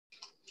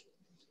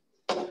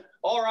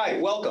All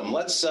right, welcome.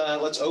 Let's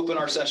open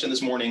our session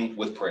this morning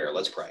with prayer.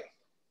 Let's pray.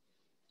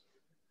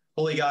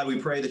 Holy God, we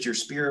pray that your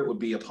Spirit would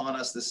be upon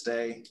us this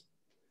day.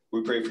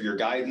 We pray for your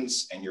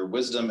guidance and your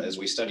wisdom as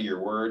we study your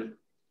word.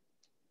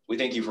 We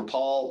thank you for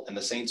Paul and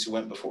the saints who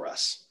went before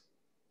us.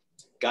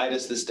 Guide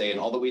us this day in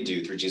all that we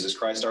do through Jesus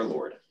Christ our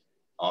Lord.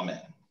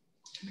 Amen.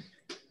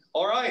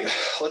 All right,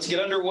 let's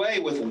get underway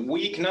with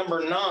week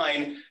number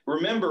 9.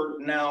 Remember,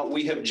 now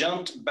we have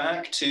jumped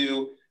back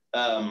to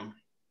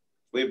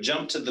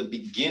the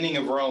beginning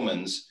of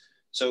Romans.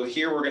 So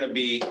here we're going to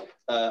be,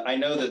 I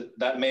know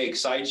that may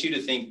excite you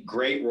to think,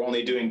 great, we're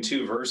only doing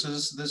 2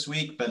 verses this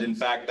week, but in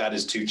fact, that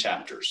is 2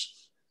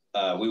 chapters.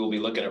 We will be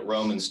looking at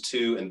Romans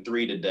 2 and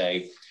 3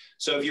 today.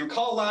 So if you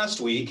recall last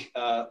week,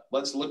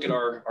 let's look at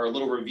our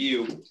little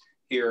review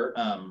here.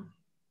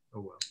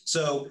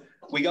 So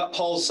we got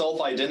Paul's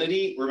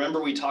self-identity.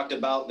 Remember, we talked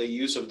about the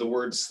use of the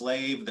word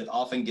slave that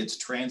often gets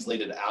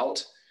translated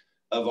out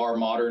of our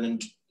modern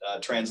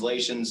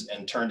translations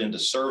and turned into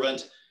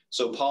servant.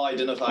 So Paul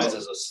identifies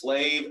as a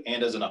slave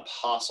and as an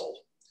apostle.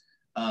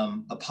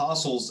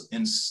 Apostles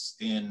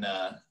in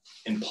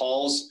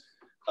Paul's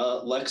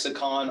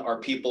lexicon are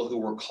people who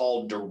were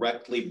called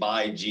directly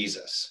by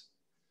Jesus.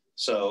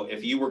 So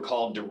if you were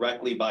called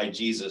directly by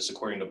Jesus,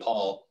 according to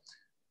Paul,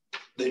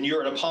 then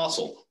you're an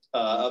apostle.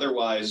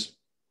 Otherwise,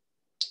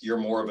 you're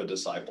more of a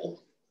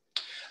disciple.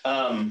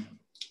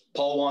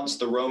 Paul wants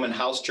the Roman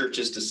house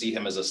churches to see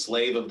him as a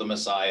slave of the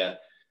Messiah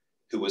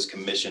who was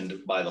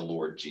commissioned by the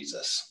Lord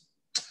Jesus.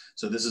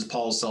 So this is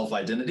Paul's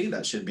self-identity.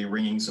 That should be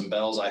ringing some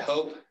bells, I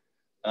hope.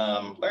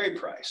 Larry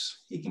Price,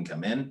 he can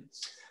come in.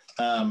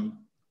 Then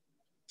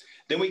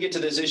we get to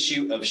this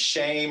issue of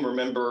shame.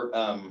 Remember,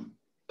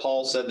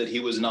 Paul said that he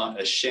was not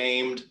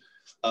ashamed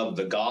of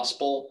the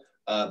gospel.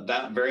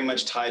 That very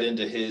much tied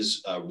into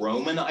his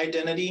Roman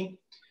identity.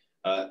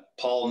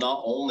 Paul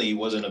not only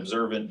was an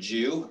observant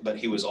Jew, but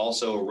he was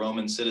also a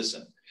Roman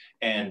citizen.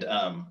 And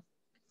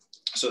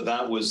so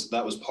that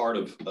was part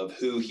of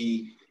who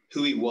he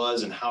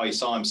was and how he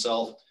saw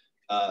himself.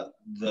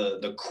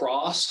 The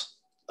cross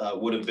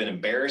would have been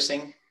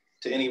embarrassing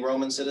to any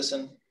Roman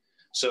citizen.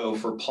 So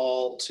for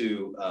Paul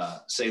to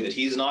say that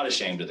he's not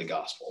ashamed of the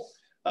gospel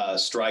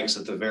strikes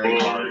at the very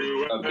heart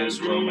of his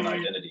Roman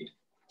identity.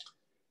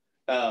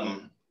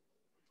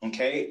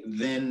 Okay,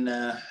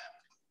 then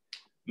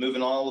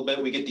moving on a little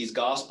bit, we get these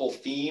gospel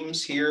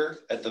themes here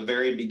at the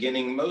very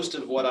beginning. Most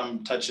of what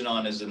I'm touching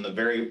on is in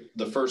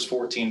the first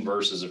 14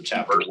 verses of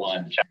chapter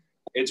 1.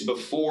 It's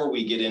before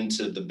we get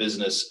into the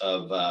business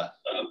of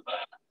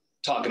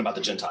talking about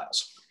the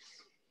Gentiles.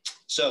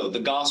 So the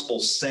gospel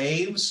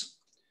saves,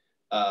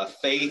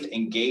 faith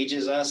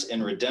engages us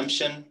in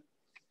redemption.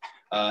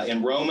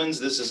 In Romans,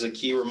 this is a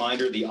key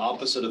reminder, the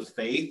opposite of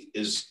faith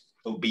is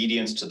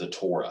obedience to the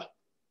Torah.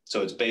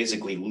 So it's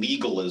basically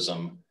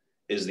legalism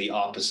is the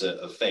opposite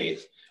of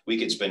faith. We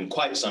could spend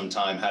quite some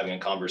time having a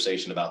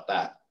conversation about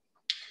that.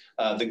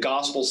 The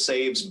gospel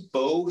saves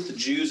both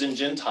Jews and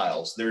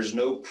Gentiles. There's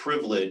no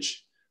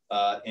privilege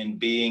in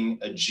being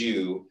a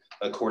Jew,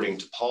 according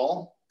to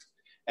Paul.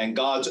 And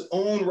God's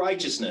own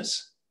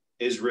righteousness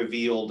is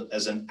revealed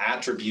as an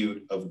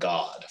attribute of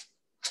God.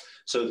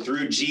 So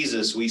through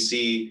Jesus, we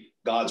see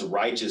God's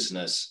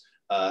righteousness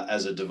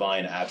as a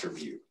divine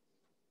attribute.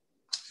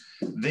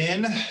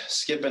 Then,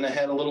 skipping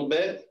ahead a little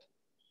bit,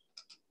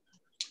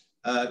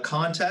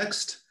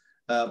 context,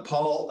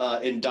 Paul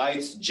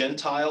indicts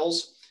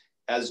Gentiles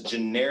as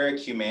generic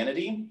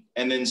humanity,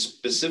 and then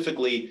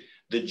specifically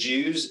the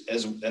Jews,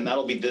 and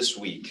that'll be this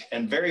week,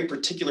 and very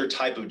particular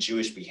type of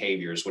Jewish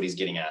behavior is what he's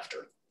getting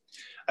after.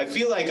 I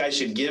feel like I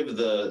should give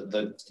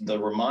the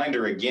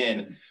reminder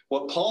again.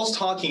 What Paul's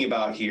talking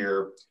about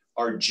here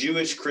are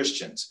Jewish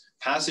Christians.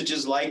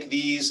 Passages like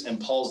these and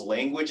Paul's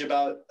language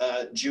about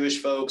Jewish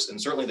folks,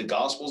 and certainly the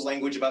gospel's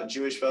language about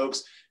Jewish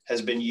folks, has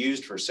been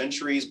used for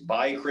centuries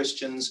by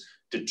Christians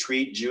to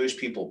treat Jewish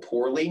people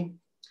poorly.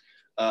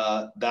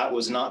 That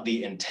was not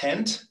the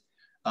intent.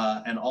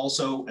 And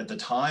also at the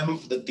time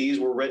that these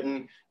were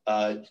written,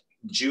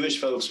 Jewish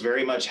folks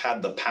very much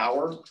had the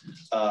power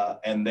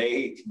and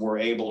they were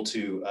able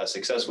to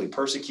successfully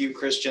persecute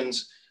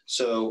Christians.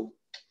 So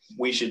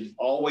we should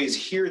always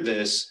hear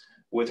this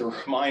with a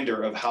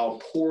reminder of how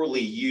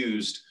poorly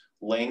used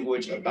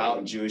language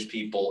about Jewish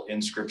people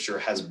in Scripture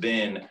has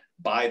been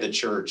by the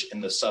church in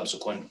the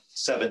subsequent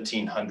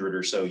 1700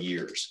 or so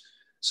years.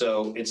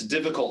 So it's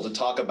difficult to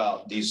talk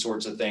about these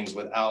sorts of things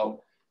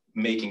without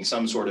making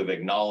some sort of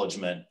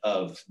acknowledgement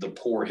of the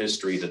poor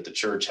history that the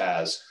church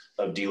has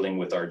of dealing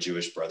with our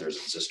Jewish brothers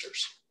and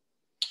sisters.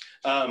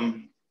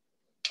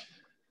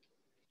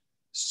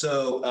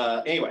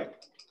 Anyway,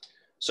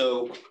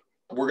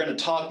 we're going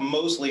to talk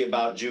mostly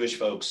about Jewish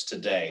folks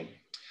today.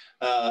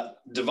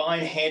 Divine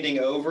handing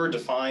over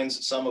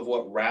defines some of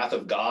what wrath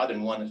of God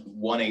in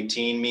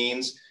 1:18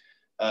 means.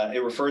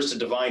 It refers to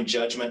divine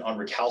judgment on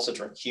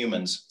recalcitrant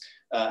humans.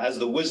 As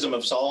the wisdom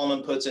of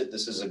Solomon puts it,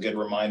 this is a good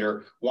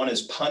reminder, one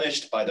is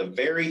punished by the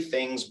very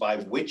things by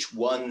which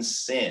one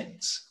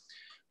sins.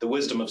 The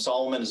Wisdom of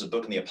Solomon is a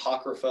book in the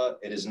Apocrypha.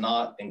 It is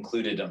not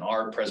included in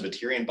our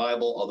Presbyterian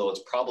Bible, although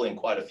it's probably in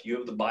quite a few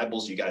of the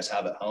Bibles you guys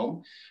have at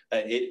home.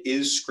 It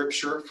is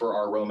scripture for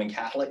our Roman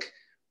Catholic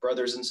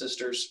brothers and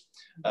sisters.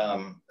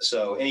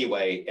 So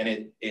anyway,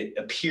 and it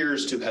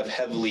appears to have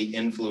heavily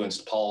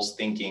influenced Paul's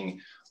thinking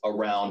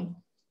around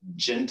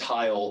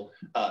Gentile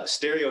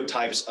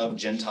stereotypes of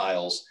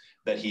Gentiles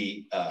that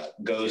he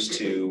goes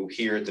to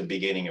here at the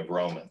beginning of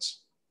Romans.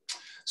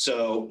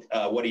 So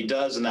what he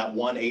does in that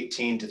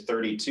 1:18 to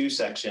 32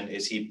 section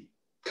is he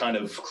kind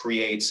of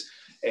creates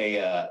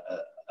a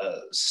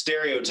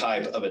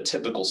stereotype of a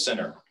typical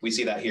sinner. We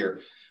see that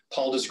here.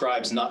 Paul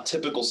describes not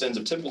typical sins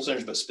of typical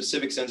sinners, but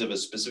specific sins of a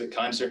specific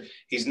kind of sinner.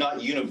 He's not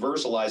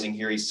universalizing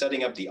here. He's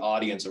setting up the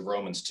audience of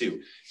Romans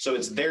 2. So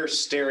it's their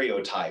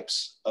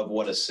stereotypes of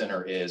what a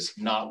sinner is,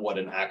 not what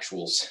an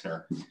actual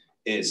sinner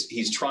is.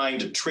 He's trying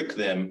to trick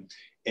them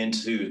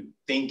into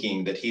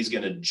thinking that he's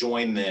going to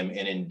join them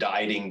in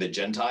indicting the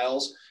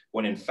Gentiles,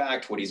 when in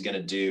fact, what he's going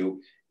to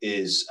do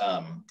is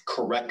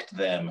correct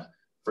them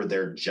for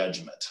their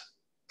judgment,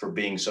 for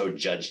being so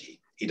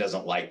judgy. He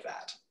doesn't like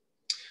that.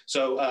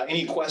 So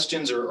any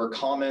questions or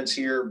comments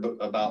here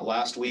about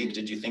last week?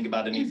 Did you think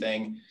about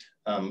anything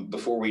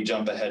before we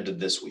jump ahead to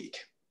this week?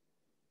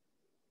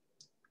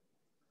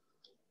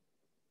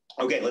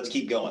 Okay, let's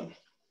keep going.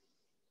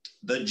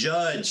 The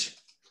judge.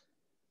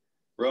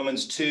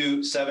 Romans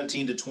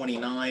 2:17 to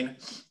 29.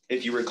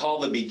 If you recall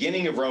the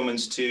beginning of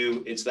Romans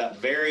 2, it's that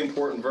very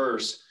important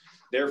verse.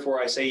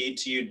 Therefore, I say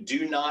to you,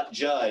 do not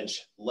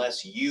judge,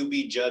 lest you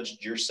be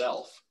judged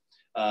yourself.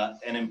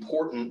 An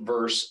important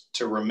verse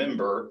to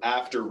remember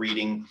after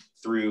reading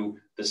through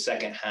the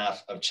second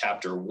half of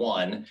chapter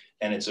 1,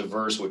 and it's a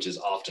verse which is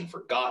often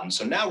forgotten.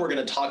 So now we're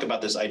going to talk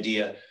about this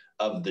idea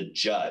of the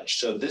judge.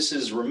 So this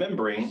is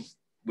remembering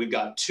we've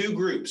got two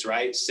groups,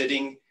 right,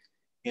 sitting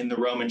in the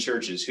Roman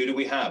churches. Who do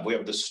we have? We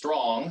have the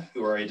strong,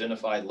 who are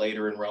identified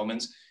later in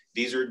Romans.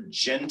 These are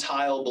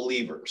Gentile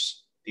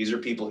believers. These are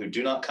people who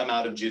do not come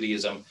out of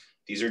Judaism.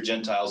 These are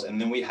Gentiles.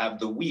 And then we have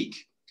the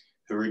weak,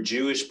 who are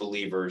Jewish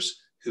believers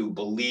who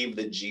believe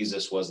that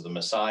Jesus was the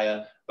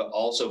Messiah, but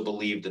also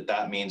believe that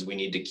that means we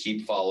need to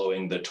keep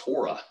following the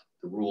Torah,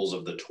 the rules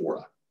of the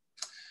Torah.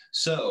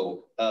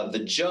 So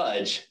the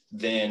judge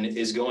then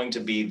is going to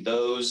be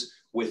those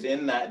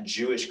within that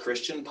Jewish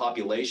Christian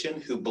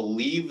population who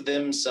believe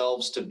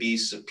themselves to be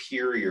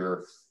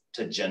superior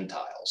to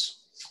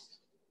Gentiles.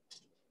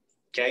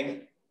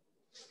 Okay?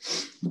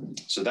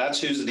 So that's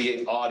who's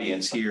the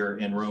audience here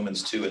in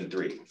Romans 2 and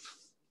 3.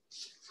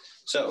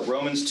 So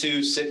Romans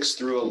 2, 6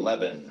 through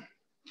 11.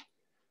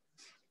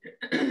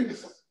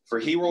 For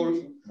he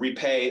will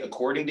repay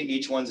according to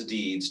each one's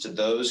deeds to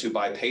those who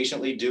by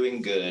patiently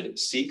doing good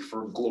seek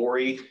for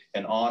glory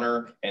and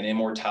honor and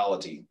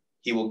immortality.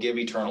 He will give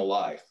eternal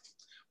life.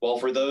 While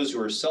for those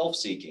who are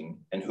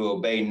self-seeking and who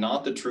obey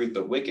not the truth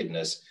but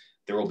wickedness,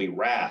 there will be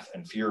wrath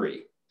and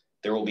fury.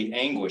 There will be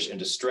anguish and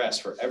distress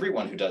for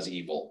everyone who does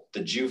evil, the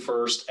Jew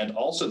first and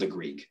also the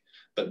Greek,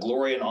 but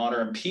glory and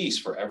honor and peace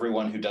for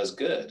everyone who does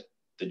good,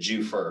 the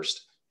Jew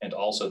first and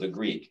also the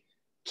Greek.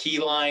 Key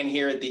line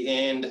here at the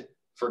end,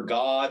 for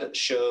God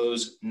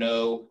shows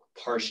no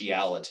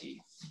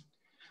partiality.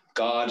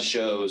 God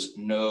shows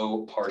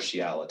no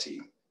partiality.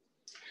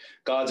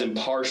 God's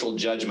impartial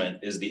judgment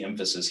is the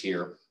emphasis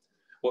here.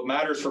 What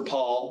matters for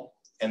Paul,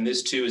 and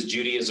this too is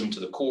Judaism to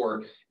the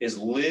core, is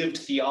lived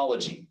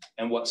theology.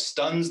 And what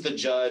stuns the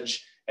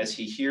judge as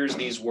he hears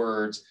these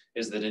words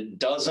is that it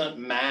doesn't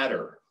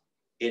matter.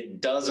 It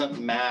doesn't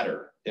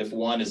matter if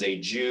one is a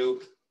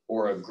Jew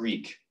or a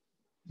Greek.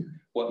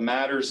 What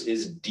matters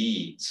is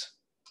deeds.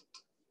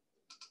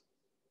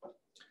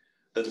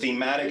 The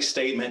thematic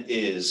statement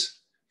is,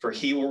 for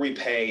he will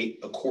repay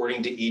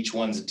according to each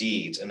one's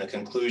deeds. And the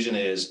conclusion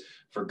is,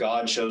 for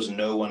God shows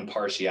no one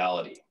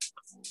partiality.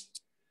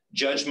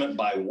 Judgment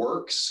by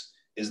works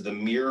is the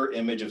mirror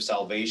image of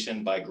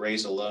salvation by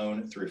grace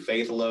alone, through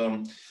faith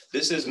alone.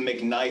 This is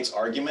McKnight's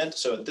argument.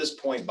 So at this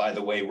point, by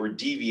the way, we're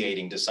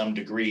deviating to some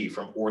degree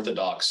from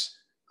Orthodox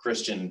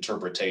Christian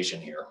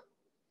interpretation here.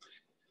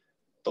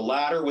 The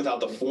latter without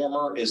the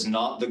former is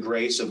not the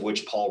grace of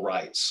which Paul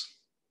writes.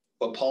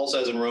 What Paul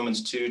says in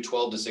Romans 2,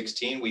 12 to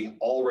 16, we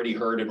already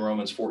heard in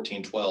Romans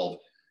 14, 12,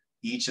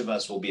 each of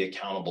us will be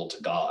accountable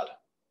to God.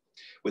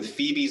 With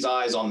Phoebe's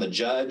eyes on the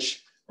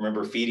judge,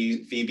 remember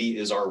Phoebe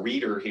is our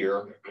reader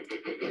here,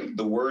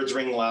 the words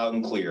ring loud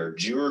and clear.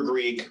 Jew or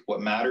Greek,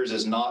 what matters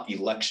is not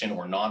election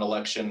or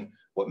non-election.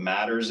 What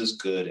matters is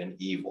good and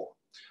evil.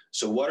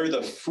 So what are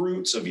the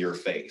fruits of your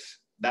faith?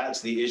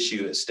 That's the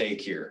issue at stake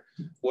here.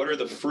 What are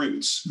the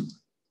fruits?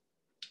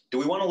 Do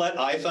we want to let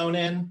iPhone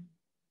in?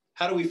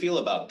 How do we feel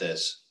about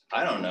this?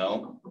 I don't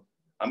know.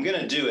 I'm going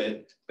to do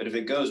it, but if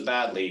it goes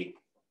badly,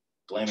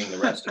 blaming the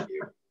rest of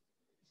you.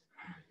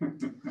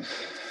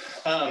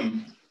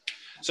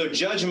 So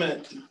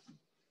judgment,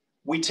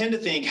 we tend to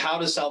think, how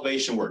does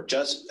salvation work?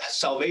 Just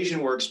salvation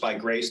works by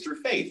grace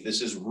through faith.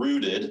 This is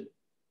rooted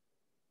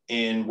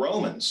in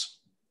Romans.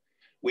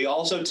 We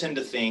also tend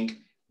to think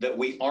that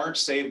we aren't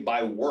saved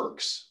by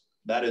works.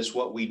 That is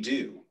what we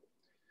do.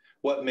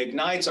 What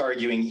McKnight's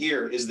arguing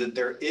here is that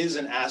there is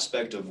an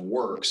aspect of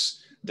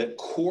works that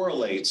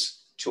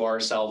correlates to our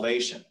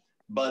salvation,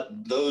 but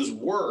those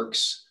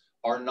works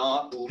are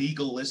not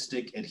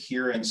legalistic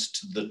adherence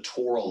to the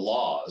Torah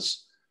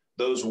laws.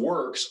 Those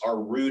works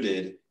are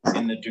rooted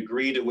in the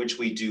degree to which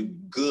we do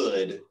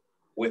good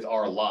with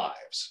our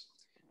lives.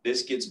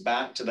 This gets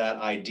back to that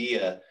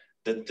idea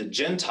that the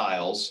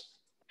Gentiles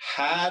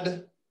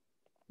had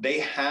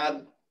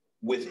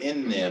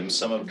within them,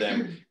 some of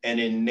them, an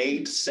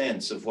innate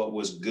sense of what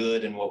was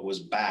good and what was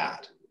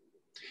bad.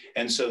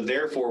 And so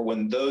therefore,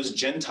 when those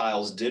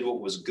Gentiles did what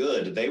was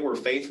good, they were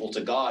faithful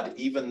to God,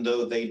 even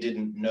though they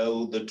didn't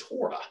know the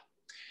Torah.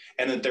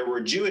 And that there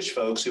were Jewish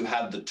folks who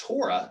had the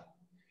Torah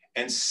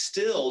and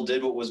still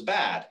did what was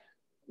bad.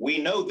 We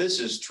know this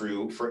is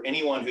true for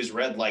anyone who's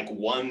read like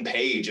one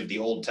page of the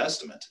Old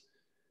Testament.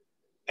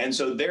 And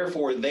so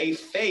therefore they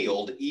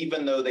failed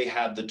even though they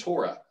had the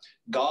Torah.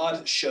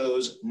 God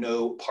shows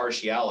no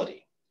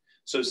partiality.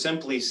 So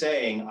simply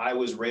saying, I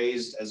was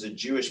raised as a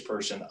Jewish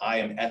person, I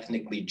am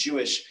ethnically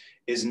Jewish,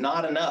 is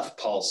not enough,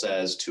 Paul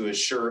says, to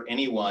assure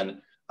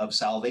anyone of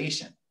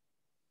salvation.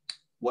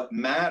 What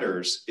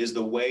matters is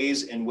the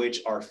ways in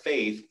which our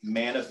faith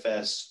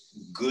manifests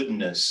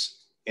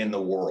goodness in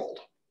the world.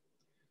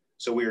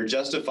 So we are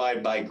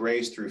justified by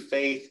grace through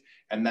faith,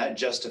 and that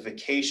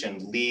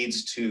justification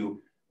leads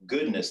to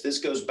goodness. This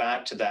goes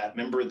back to that,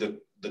 remember the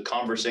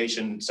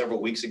conversation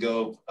several weeks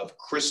ago of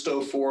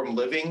Christoform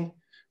living,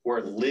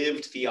 where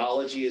lived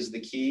theology is the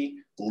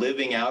key,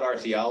 living out our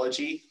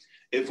theology.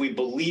 If we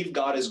believe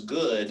God is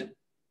good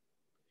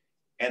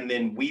and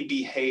then we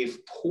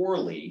behave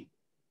poorly,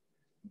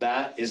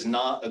 that is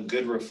not a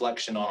good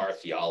reflection on our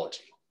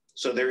theology.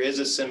 So there is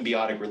a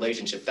symbiotic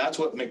relationship. That's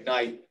what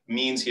McKnight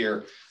means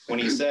here when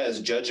he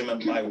says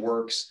judgment by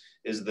works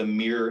is the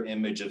mirror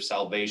image of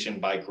salvation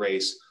by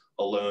grace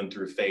alone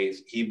through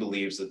faith. He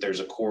believes that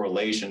there's a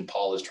correlation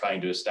Paul is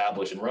trying to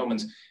establish in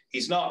Romans.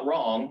 He's not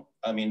wrong.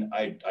 I mean,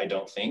 I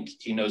don't think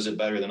he knows it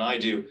better than I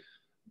do,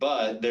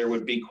 but there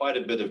would be quite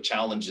a bit of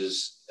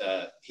challenges.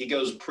 He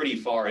goes pretty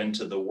far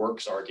into the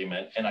works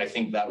argument, and I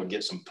think that would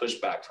get some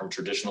pushback from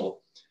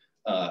traditional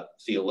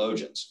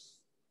theologians.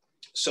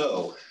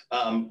 So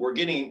we're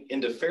getting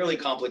into fairly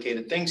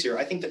complicated things here.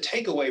 I think the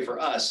takeaway for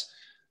us,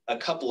 a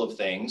couple of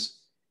things.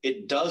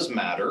 It does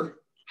matter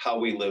how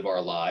we live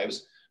our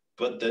lives,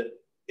 but that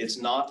it's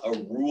not a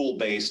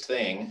rule-based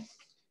thing.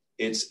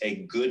 It's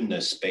a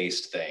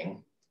goodness-based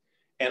thing.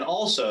 And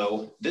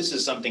also, this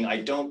is something I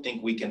don't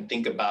think we can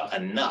think about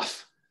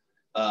enough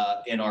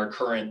in our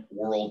current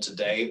world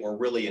today, or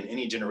really in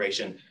any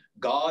generation.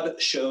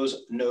 God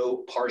shows no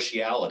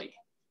partiality.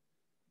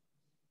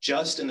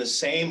 Just in the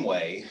same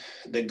way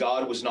that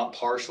God was not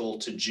partial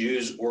to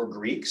Jews or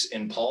Greeks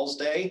in Paul's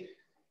day,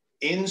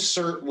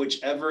 insert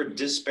whichever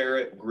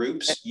disparate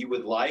groups you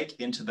would like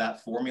into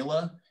that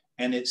formula,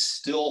 and it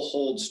still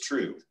holds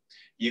true.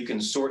 You can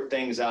sort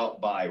things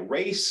out by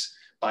race,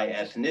 by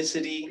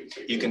ethnicity.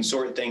 You can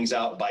sort things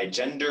out by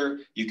gender.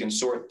 You can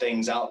sort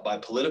things out by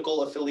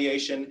political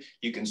affiliation.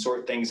 You can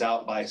sort things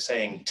out by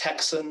saying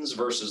Texans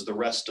versus the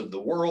rest of the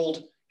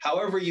world.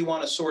 However you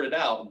want to sort it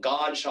out,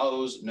 God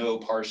shows no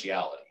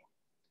partiality.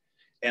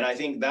 And I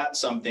think that's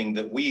something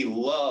that we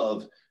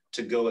love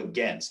to go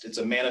against. It's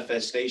a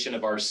manifestation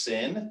of our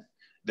sin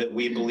that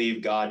we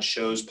believe God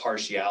shows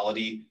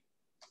partiality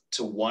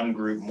to one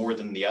group more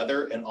than the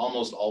other. And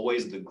almost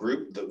always the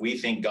group that we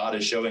think God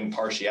is showing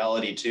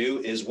partiality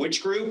to is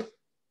which group?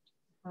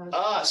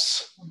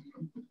 Us.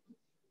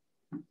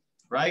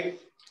 Right?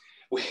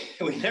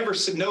 We never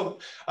know.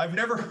 I've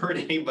never heard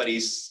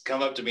anybody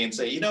come up to me and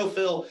say, you know,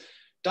 Phil,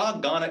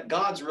 doggone it,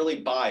 God's really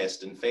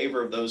biased in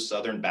favor of those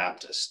Southern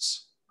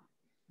Baptists.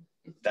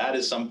 That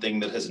is something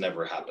that has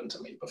never happened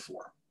to me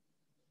before.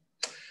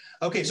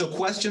 Okay, so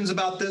questions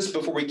about this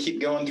before we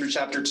keep going through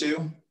chapter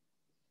 2?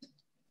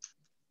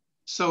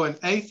 So an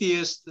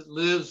atheist that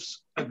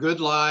lives a good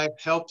life,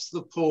 helps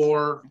the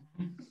poor,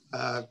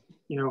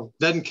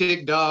 doesn't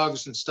kick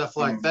dogs and stuff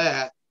like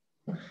that,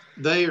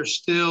 they are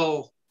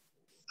still,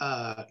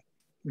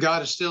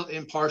 God is still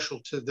impartial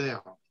to them.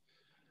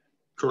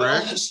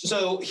 Correct? Well,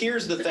 so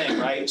here's the thing,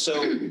 right?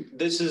 So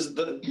this is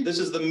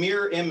the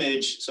mirror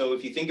image. So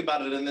if you think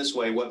about it in this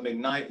way, what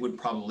McKnight would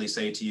probably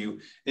say to you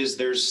is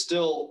there's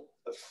still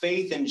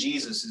faith in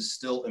Jesus is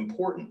still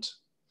important.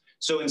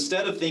 So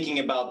instead of thinking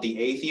about the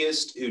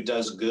atheist who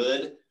does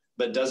good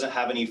but doesn't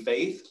have any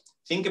faith,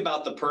 think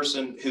about the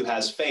person who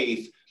has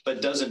faith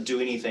but doesn't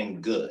do anything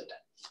good.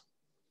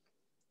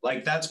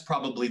 Like that's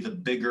probably the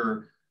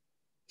bigger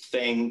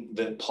thing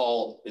that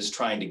Paul is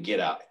trying to get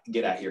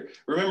at here.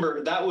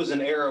 Remember, that was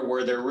an era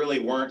where there really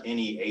weren't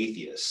any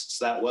atheists.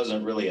 That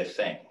wasn't really a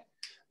thing.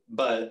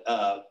 But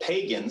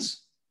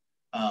pagans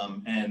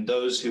and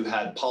those who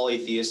had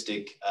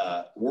polytheistic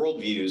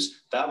worldviews,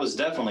 that was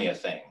definitely a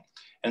thing.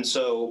 And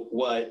so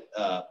what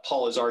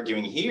Paul is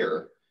arguing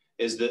here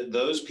is that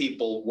those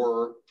people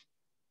were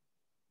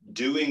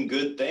doing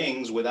good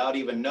things without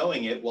even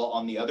knowing it, while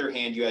on the other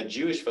hand, you had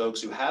Jewish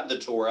folks who had the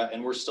Torah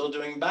and were still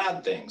doing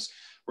bad things.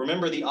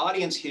 Remember, the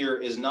audience here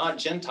is not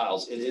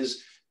Gentiles. It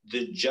is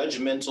the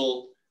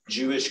judgmental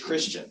Jewish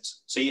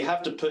Christians. So you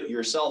have to put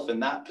yourself in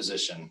that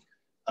position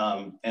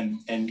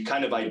and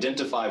kind of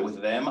identify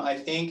with them, I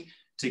think,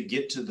 to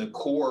get to the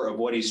core of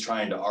what he's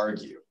trying to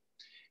argue.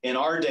 In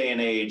our day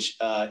and age,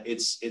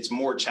 it's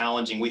more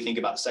challenging. We think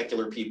about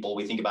secular people,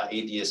 we think about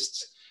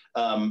atheists,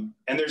 and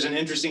there's an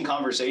interesting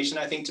conversation,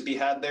 I think, to be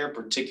had there,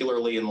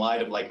 particularly in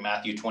light of like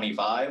Matthew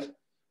 25.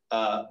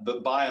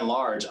 But by and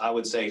large, I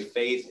would say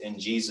faith in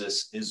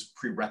Jesus is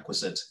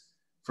prerequisite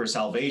for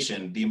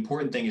salvation. The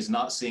important thing is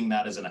not seeing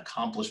that as an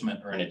accomplishment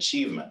or an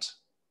achievement.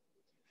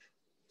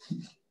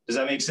 Does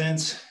that make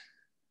sense?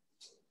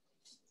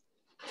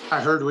 I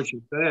heard what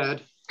you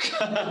said.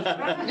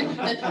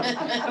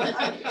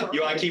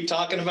 You want to keep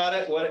talking about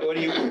it? What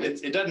do you?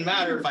 It doesn't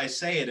matter if I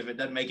say it if it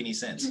doesn't make any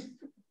sense.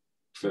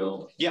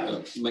 Phil, yeah,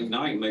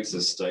 McKnight makes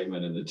a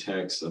statement in the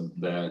text of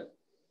that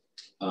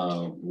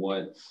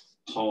what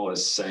Paul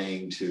is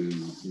saying to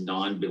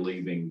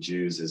non-believing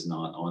Jews is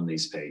not on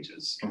these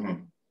pages,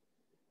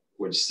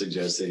 which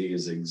suggests that he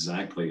is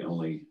exactly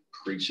only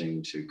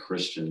preaching to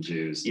Christian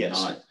Jews,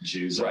 not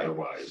Jews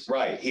otherwise.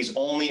 Right. He's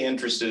only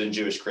interested in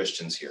Jewish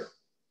Christians here.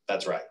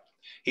 That's right.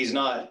 He's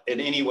not in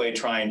any way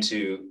trying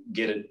to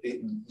get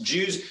it.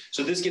 Jews.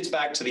 So this gets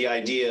back to the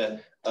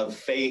idea of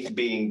faith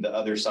being the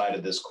other side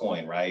of this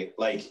coin, right?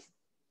 Like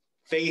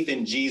faith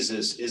in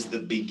Jesus is the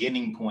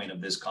beginning point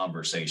of this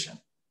conversation.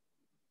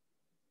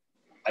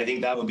 I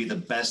think that would be the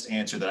best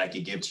answer that I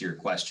could give to your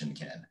question,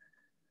 Ken.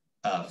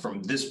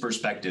 From this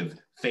perspective,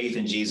 faith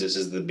in Jesus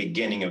is the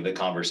beginning of the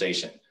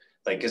conversation.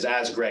 Like, because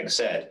as Greg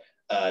said,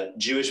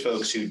 Jewish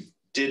folks who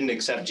didn't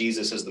accept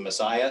Jesus as the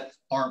Messiah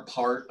aren't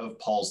part of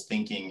Paul's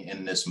thinking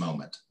in this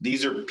moment.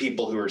 These are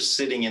people who are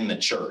sitting in the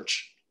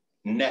church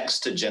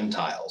next to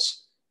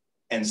Gentiles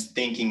and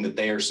thinking that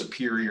they are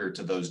superior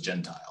to those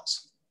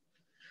Gentiles.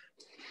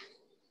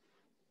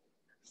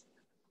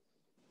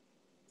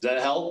 Does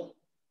that help?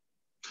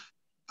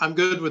 I'm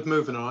good with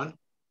moving on.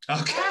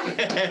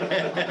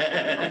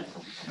 Okay.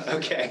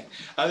 Okay.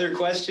 Other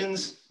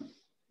questions?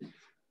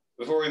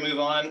 Before we move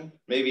on,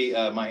 maybe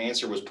my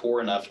answer was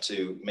poor enough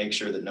to make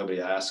sure that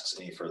nobody asks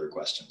any further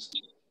questions.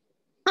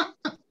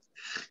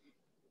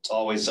 It's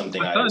always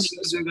something I used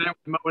to do that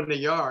with mowing the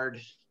yard.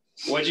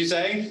 What'd you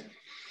say?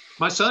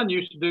 My son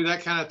used to do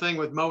that kind of thing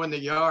with mowing the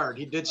yard.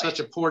 He did such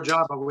a poor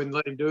job, I wouldn't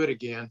let him do it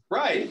again.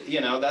 Right.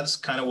 You know, that's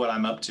kind of what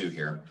I'm up to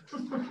here.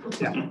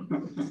 Yeah.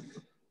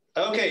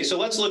 Okay, so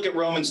let's look at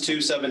Romans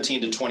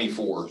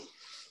 2:17-24.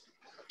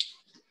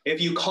 If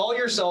you call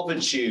yourself a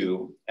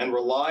Jew and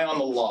rely on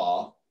the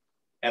law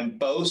and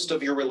boast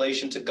of your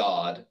relation to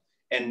God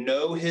and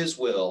know his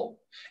will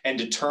and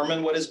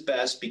determine what is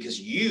best because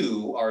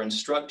you are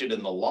instructed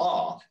in the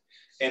law,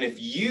 and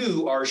if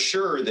you are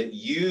sure that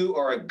you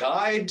are a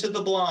guide to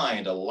the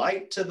blind, a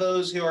light to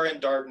those who are in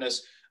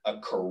darkness, a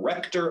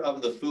corrector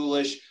of the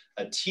foolish,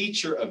 a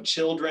teacher of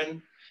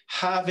children,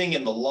 having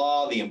in the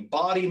law the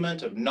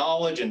embodiment of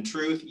knowledge and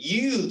truth,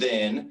 you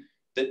then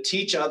that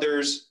teach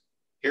others,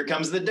 here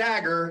comes the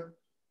dagger,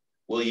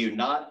 will you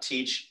not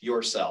teach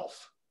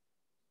yourself?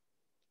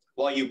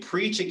 While you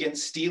preach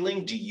against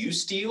stealing, do you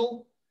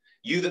steal?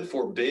 You that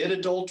forbid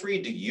adultery,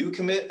 do you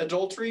commit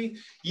adultery?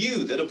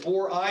 You that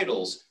abhor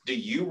idols, do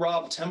you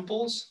rob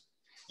temples?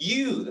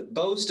 You that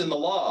boast in the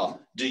law,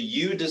 do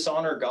you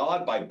dishonor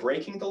God by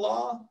breaking the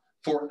law?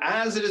 For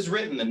as it is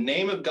written, the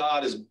name of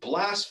God is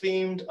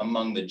blasphemed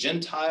among the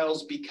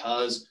Gentiles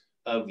because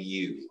of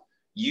you.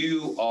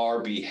 You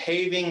are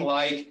behaving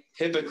like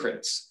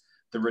hypocrites,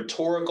 the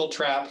rhetorical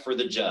trap for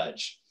the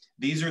judge.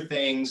 These are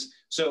things.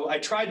 So I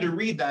tried to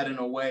read that in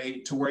a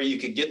way to where you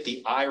could get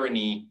the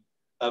irony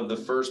of the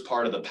first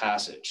part of the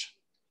passage.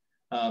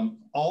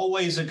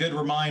 Always a good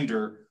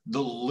reminder,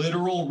 the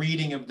literal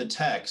reading of the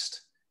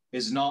text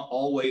is not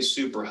always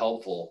super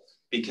helpful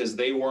because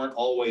they weren't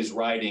always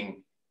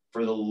writing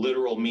for the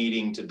literal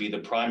meaning to be the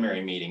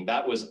primary meaning.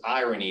 That was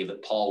irony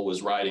that Paul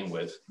was writing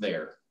with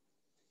there.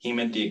 He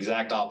meant the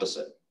exact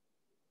opposite.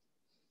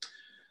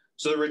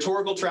 So the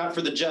rhetorical trap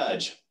for the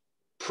judge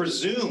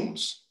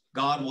presumes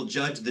God will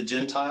judge the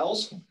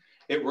Gentiles.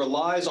 It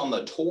relies on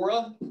the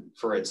Torah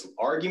for its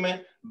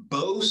argument,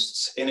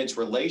 boasts in its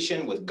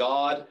relation with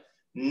God,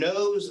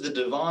 knows the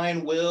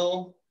divine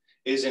will,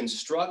 is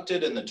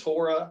instructed in the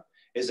Torah,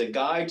 is a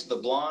guide to the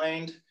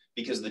blind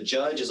because the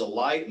judge is a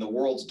light in the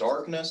world's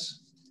darkness,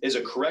 is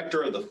a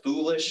corrector of the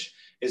foolish,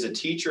 is a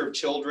teacher of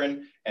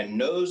children, and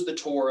knows the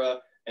Torah,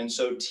 and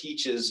so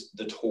teaches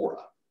the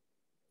Torah.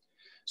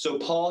 So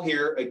Paul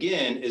here,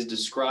 again, is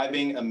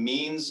describing a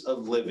means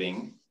of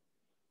living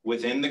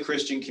within the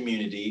Christian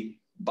community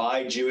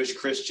by Jewish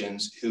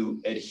Christians who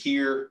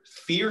adhere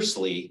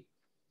fiercely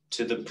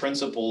to the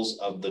principles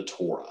of the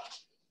Torah.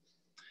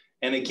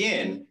 And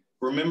again,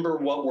 remember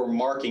what we're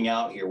marking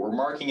out here. We're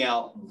marking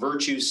out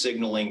virtue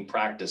signaling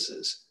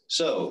practices.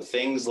 So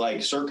things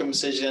like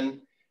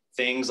circumcision,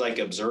 things like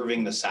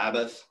observing the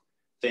Sabbath,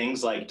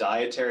 things like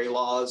dietary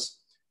laws,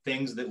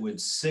 things that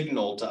would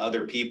signal to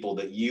other people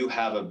that you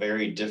have a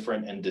very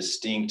different and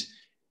distinct,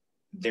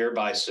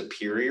 thereby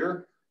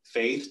superior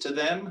faith to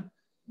them,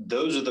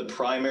 those are the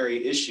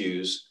primary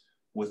issues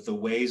with the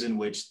ways in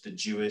which the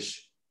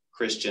Jewish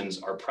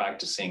Christians are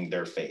practicing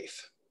their faith.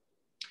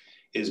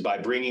 Is by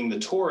bringing the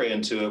Torah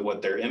into it,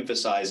 what they're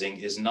emphasizing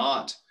is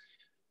not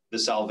the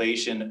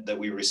salvation that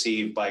we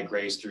receive by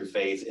grace through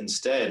faith.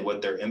 Instead,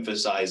 what they're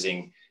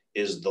emphasizing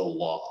is the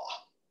law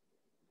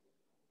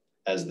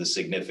as the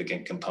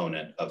significant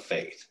component of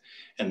faith.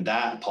 And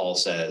that, Paul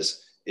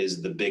says,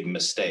 is the big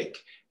mistake.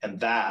 And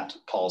that,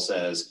 Paul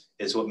says,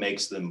 is what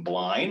makes them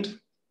blind,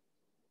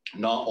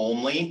 not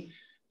only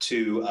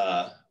to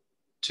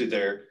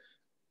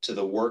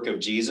the work of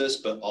Jesus,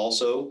 but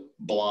also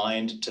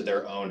blind to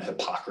their own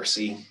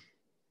hypocrisy.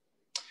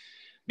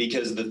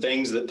 Because the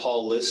things that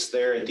Paul lists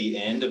there at the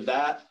end of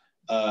that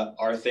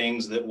are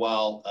things that,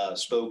 while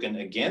spoken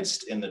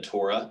against in the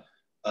Torah,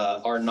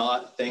 are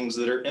not things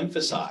that are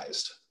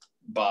emphasized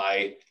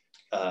by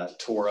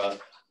Torah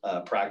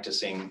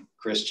practicing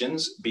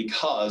Christians,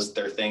 because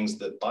they're things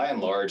that by and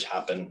large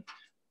happen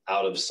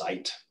out of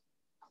sight.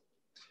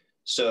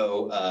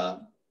 So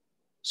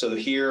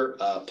here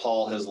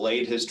Paul has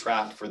laid his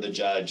trap for the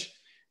judge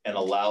and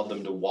allowed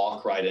them to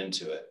walk right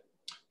into it.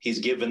 He's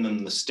given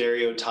them the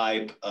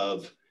stereotype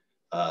of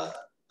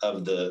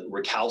the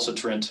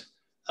recalcitrant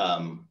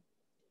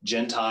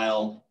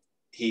Gentile.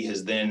 He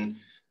has then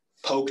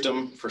poked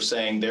them for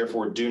saying,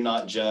 therefore, do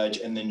not judge,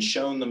 and then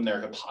shown them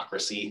their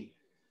hypocrisy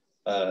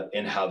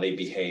in how they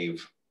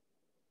behave.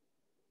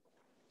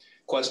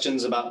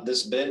 Questions about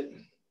this bit?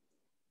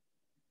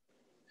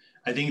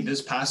 I think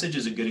this passage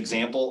is a good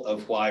example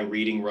of why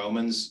reading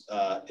Romans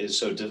is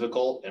so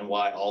difficult, and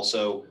why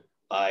also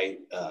I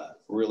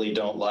really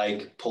don't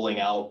like pulling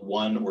out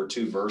 1 or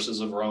 2 verses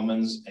of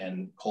Romans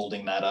and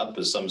holding that up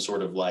as some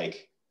sort of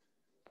like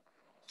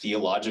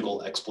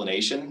theological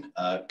explanation,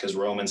 because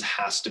Romans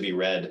has to be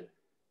read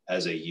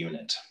as a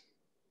unit.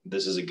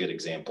 This is a good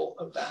example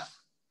of that.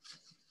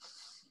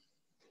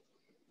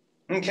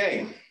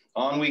 Okay,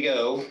 on we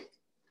go.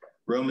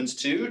 Romans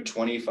 2,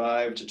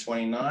 25 to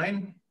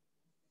 29.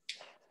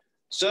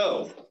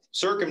 So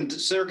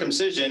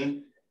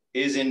circumcision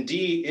is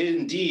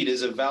indeed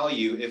is of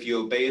value if you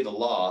obey the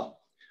law,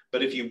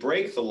 but if you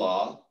break the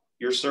law,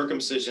 your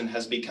circumcision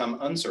has become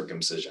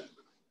uncircumcision.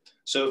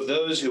 So if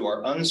those who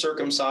are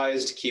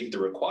uncircumcised keep the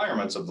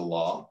requirements of the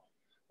law,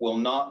 will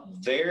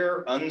not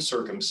their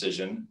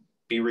uncircumcision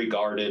be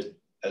regarded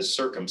as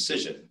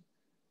circumcision?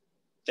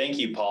 Thank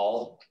you,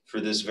 Paul, for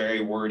this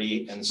very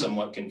wordy and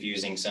somewhat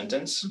confusing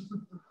sentence.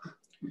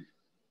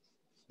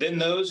 Then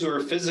those who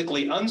are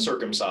physically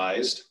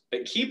uncircumcised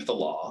but keep the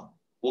law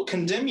will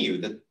condemn you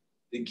that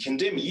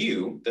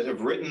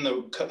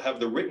have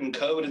the written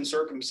code in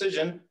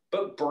circumcision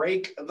but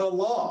break the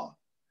law.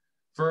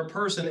 For a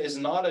person is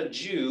not a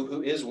Jew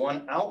who is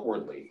one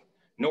outwardly,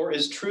 nor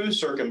is true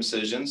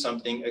circumcision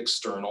something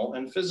external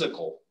and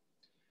physical.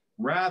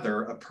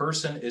 Rather, a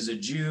person is a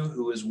Jew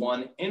who is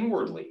one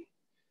inwardly,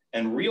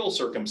 and real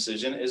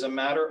circumcision is a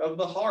matter of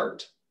the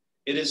heart.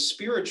 It is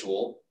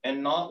spiritual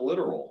and not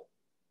literal.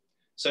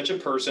 Such a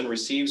person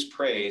receives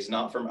praise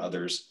not from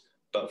others,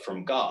 but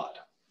from God.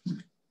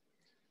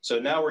 So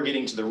now we're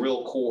getting to the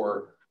real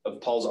core of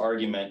Paul's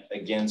argument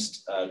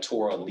against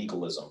Torah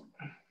legalism.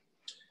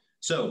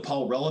 So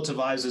Paul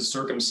relativizes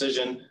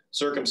circumcision.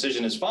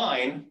 Circumcision is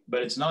fine,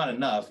 but it's not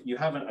enough. You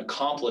haven't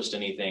accomplished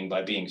anything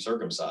by being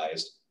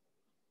circumcised.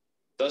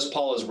 Thus,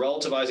 Paul is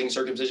relativizing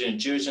circumcision and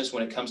Jewishness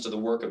when it comes to the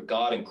work of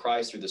God in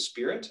Christ through the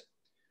Spirit.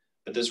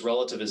 But this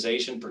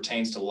relativization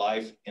pertains to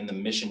life in the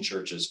mission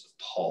churches of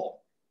Paul.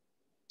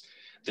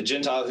 The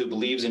Gentile who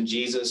believes in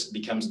Jesus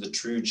becomes the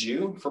true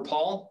Jew for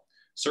Paul.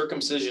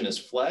 Circumcision is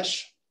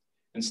flesh.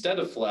 Instead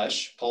of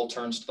flesh, Paul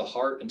turns to the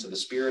heart and to the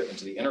spirit and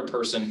to the inner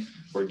person,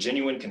 where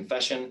genuine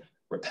confession,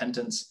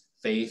 repentance,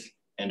 faith,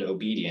 and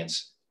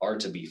obedience are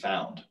to be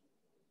found.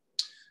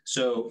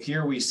 So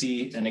here we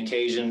see an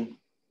occasion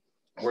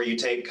where you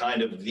take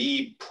kind of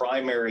the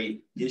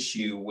primary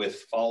issue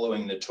with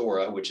following the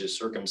Torah, which is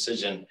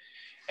circumcision,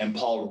 and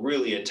Paul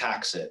really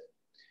attacks it.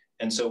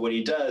 And so what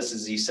he does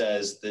is he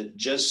says that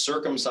just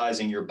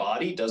circumcising your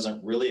body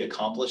doesn't really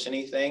accomplish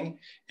anything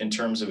in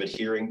terms of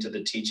adhering to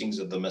the teachings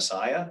of the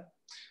Messiah.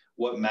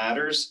 What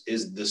matters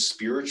is the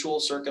spiritual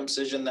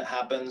circumcision that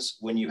happens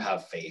when you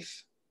have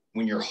faith,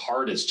 when your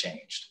heart is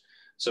changed.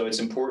 So it's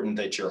important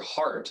that your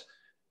heart,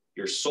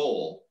 your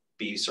soul,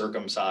 be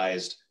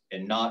circumcised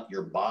and not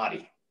your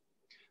body.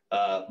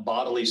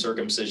 Bodily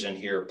circumcision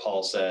here,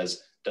 Paul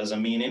says,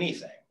 doesn't mean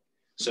anything.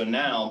 So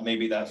now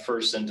maybe that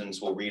first sentence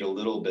will read a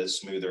little bit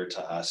smoother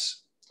to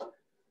us.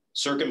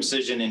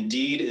 Circumcision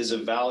indeed is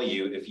of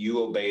value if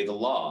you obey the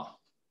law.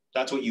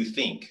 That's what you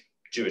think,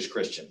 Jewish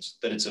Christians,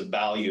 that it's of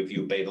value if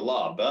you obey the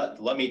law.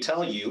 But let me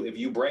tell you, if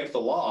you break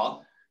the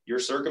law, your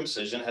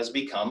circumcision has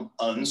become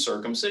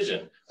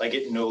uncircumcision. Like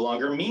it no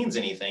longer means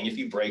anything if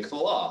you break the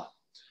law.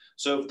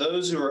 So if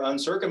those who are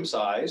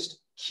uncircumcised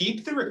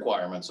keep the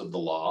requirements of the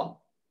law,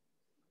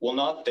 will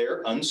not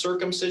their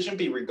uncircumcision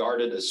be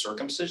regarded as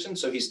circumcision?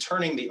 So he's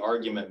turning the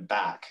argument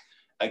back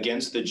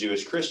against the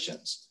Jewish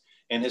Christians.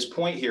 And his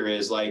point here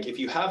is like, if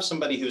you have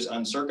somebody who's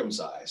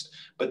uncircumcised,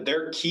 but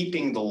they're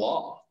keeping the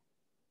law,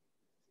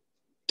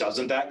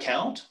 doesn't that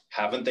count?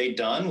 Haven't they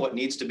done what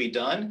needs to be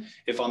done?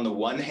 If on the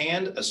one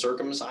hand, a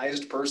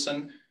circumcised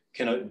person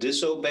can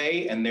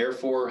disobey and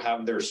therefore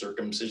have their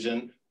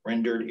circumcision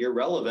rendered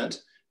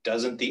irrelevant,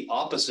 doesn't the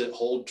opposite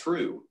hold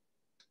true?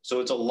 So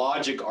it's a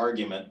logic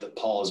argument that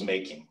Paul is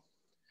making.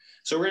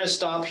 So we're going to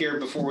stop here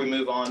before we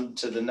move on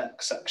to the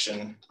next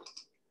section,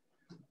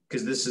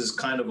 because this is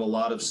kind of a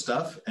lot of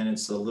stuff and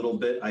it's a little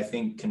bit, I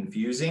think,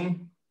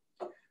 confusing.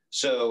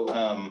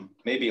 So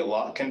maybe a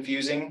lot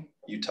confusing,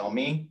 you tell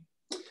me.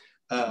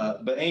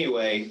 But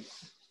anyway,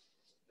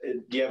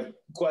 do you have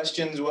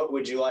questions? What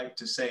would you like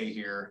to say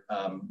here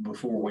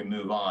before we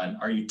move on?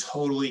 Are you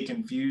totally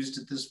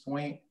confused at this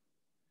point?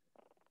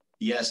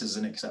 Yes is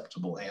an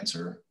acceptable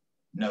answer.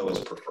 No is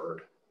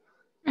preferred.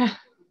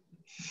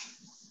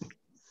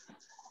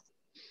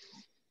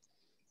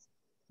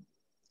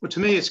 Well, to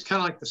me, it's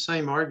kind of like the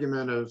same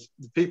argument of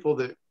the people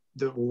that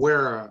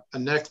wear a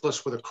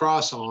necklace with a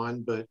cross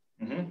on, but,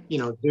 you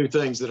know, do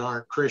things that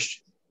aren't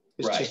Christian.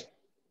 It's just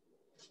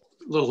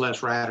a little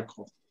less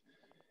radical.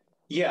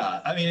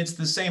 Yeah, I mean, it's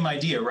the same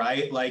idea,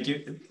 right? Like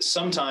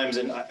sometimes,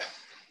 and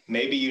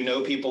maybe you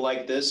know people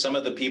like this, some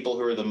of the people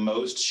who are the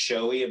most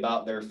showy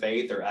about their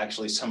faith are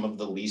actually some of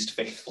the least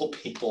faithful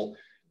people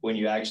when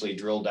you actually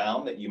drill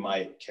down that you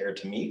might care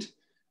to meet.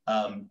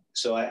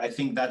 So I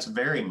think that's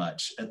very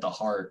much at the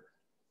heart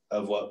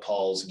of what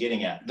Paul's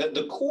getting at.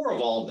 The core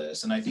of all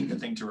this, and I think the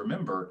thing to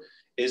remember,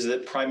 is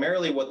that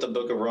primarily what the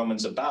book of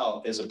Romans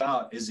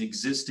is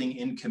existing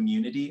in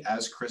community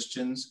as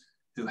Christians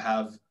who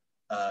have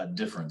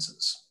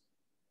differences.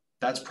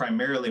 That's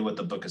primarily what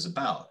the book is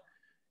about.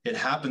 It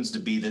happens to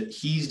be that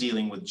he's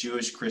dealing with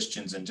Jewish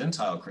Christians and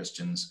Gentile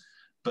Christians,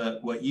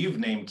 but what you've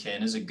named,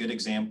 Ken, is a good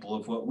example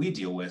of what we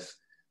deal with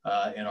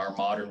in our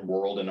modern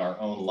world, in our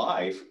own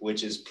life,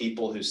 which is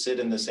people who sit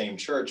in the same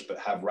church but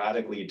have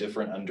radically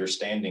different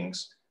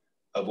understandings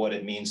of what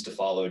it means to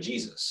follow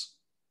Jesus.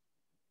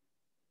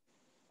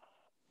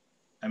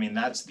 I mean,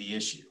 that's the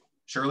issue.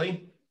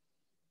 Shirley?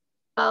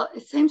 Well,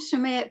 it seems to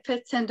me it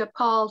fits into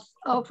Paul's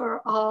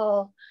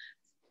overall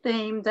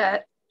theme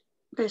that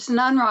there's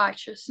none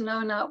righteous,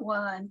 no, not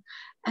one,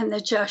 and the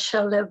just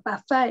shall live by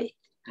faith.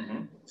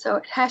 Mm-hmm. So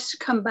it has to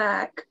come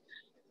back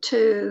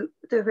to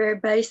the very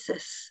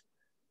basis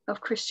of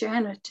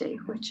Christianity,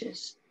 which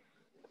is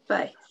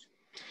faith.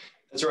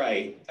 That's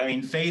right. I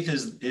mean, faith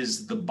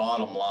is the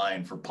bottom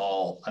line for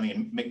Paul. I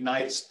mean,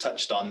 McKnight's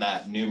touched on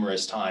that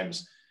numerous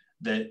times,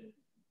 that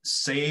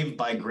saved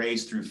by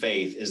grace through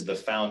faith is the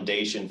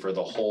foundation for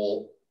the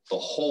whole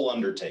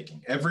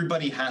undertaking.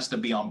 Everybody has to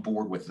be on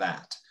board with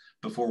that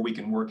before we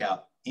can work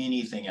out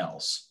anything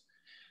else.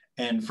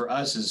 And for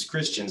us as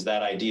Christians,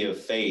 that idea of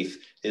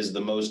faith is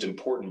the most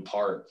important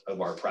part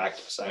of our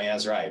practice. I mean,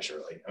 that's right,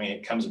 Shirley. I mean,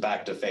 it comes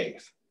back to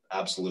faith.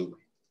 Absolutely.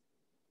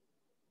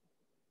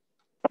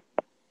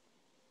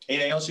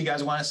 Anything else you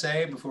guys want to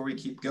say before we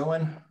keep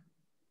going?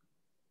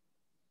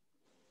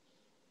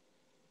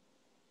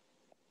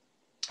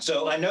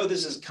 So I know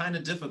this is kind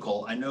of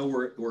difficult. I know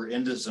we're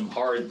into some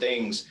hard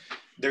things.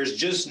 There's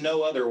just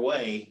no other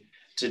way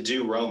to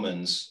do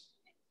Romans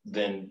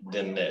than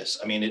this.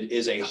 I mean, it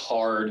is a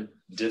hard,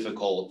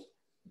 difficult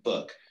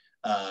book.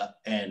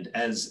 And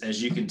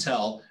as you can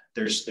tell,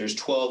 there's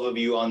 12 of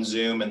you on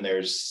Zoom and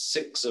there's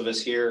 6 of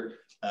us here.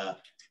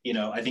 You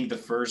know, I think the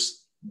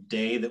first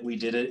day that we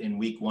did it in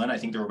week 1, I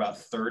think there were about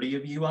 30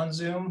 of you on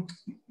Zoom.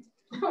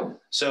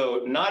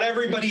 So not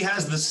everybody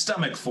has the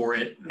stomach for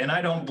it, and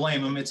I don't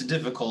blame them. It's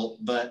difficult,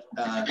 but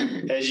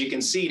as you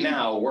can see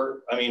now,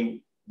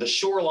 the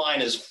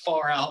shoreline is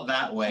far out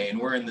that way, and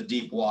we're in the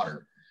deep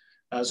water.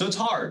 So it's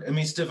hard. I mean,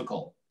 it's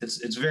difficult.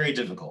 It's very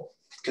difficult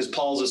because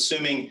Paul's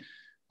assuming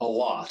a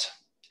lot,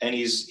 and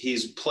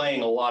he's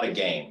playing a lot of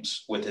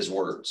games with his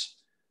words.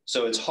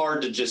 So it's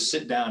hard to just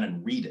sit down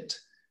and read it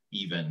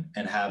even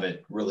and have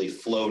it really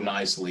flow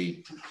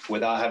nicely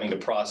without having to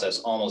process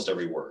almost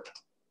every word.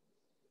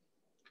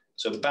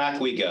 So back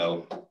we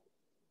go.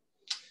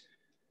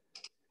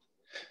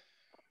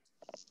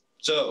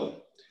 So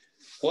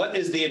what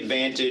is the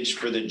advantage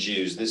for the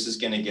Jews? This is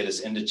going to get us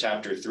into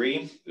chapter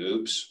 3.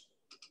 Oops.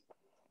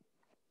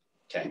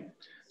 Okay.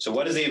 So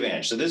what is the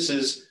advantage? So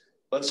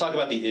let's talk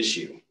about the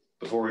issue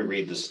before we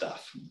read the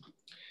stuff.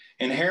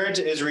 Inherent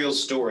to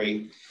Israel's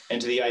story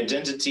and to the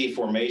identity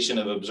formation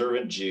of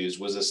observant Jews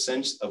was a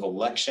sense of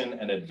election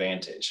and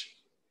advantage.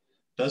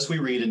 Thus we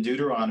read in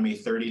Deuteronomy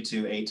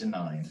 32,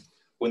 8-9,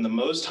 when the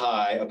Most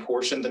High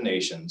apportioned the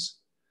nations,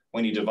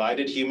 when he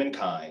divided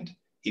humankind,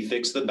 he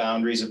fixed the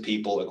boundaries of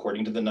people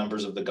according to the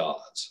numbers of the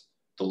gods.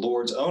 The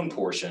Lord's own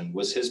portion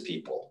was his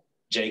people,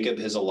 Jacob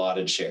his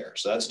allotted share.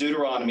 So that's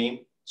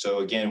Deuteronomy. So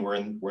again, we're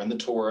in the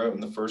Torah,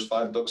 in the first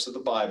 5 books of the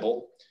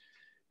Bible.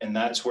 And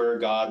that's where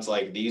God's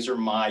like, these are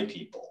my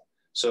people.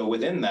 So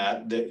within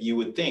that you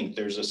would think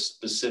there's a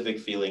specific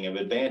feeling of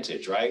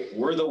advantage, right?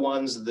 We're the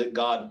ones that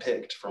God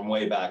picked from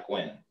way back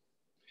when.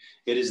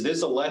 It is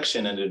this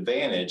election and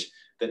advantage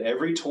that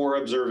every Torah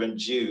observant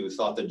Jew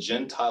thought the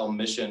Gentile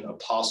mission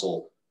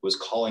apostle was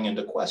calling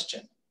into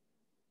question.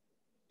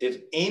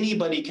 If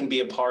anybody can be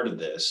a part of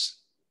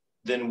this,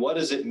 then what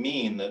does it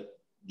mean that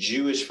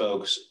Jewish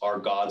folks are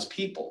God's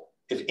people?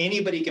 If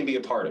anybody can be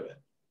a part of it,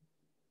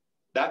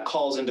 that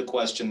calls into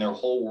question their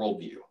whole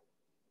worldview.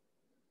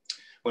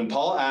 When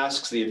Paul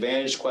asks the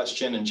advantage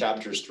question in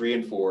chapters 3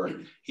 and 4,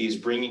 he's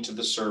bringing to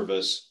the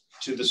surface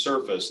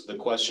the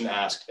question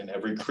asked in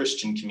every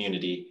Christian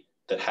community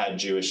that had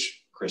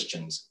Jewish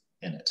Christians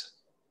in it.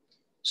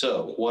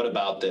 So what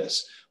about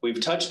this? We've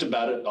touched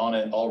on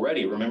it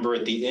already. Remember,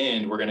 at the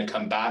end, we're going to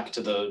come back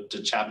to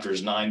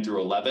chapters 9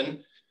 through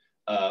 11.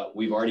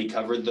 We've already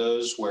covered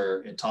those,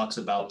 where it talks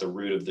about the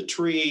root of the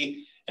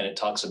tree and it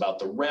talks about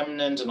the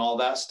remnant and all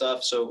that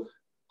stuff. So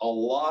a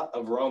lot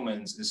of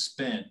Romans is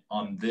spent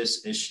on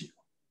this issue.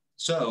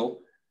 So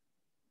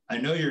I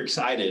know you're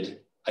excited.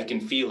 I can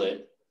feel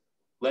it.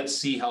 Let's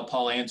see how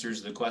Paul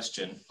answers the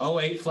question. Oh,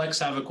 wait, Flex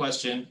have a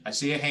question. I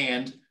see a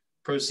hand.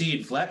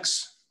 Proceed,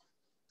 Flex.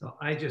 So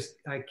I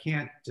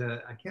can't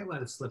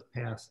let it slip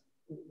past.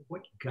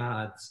 What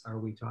gods are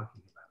we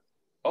talking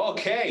about?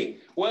 Okay,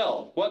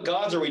 well, what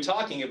gods are we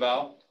talking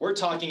about? We're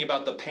talking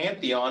about the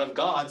pantheon of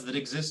gods that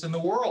exists in the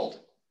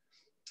world.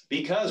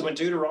 Because when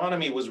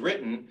Deuteronomy was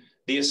written,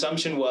 the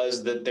assumption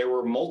was that there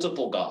were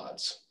multiple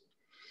gods,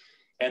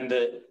 and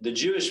that the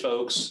Jewish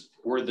folks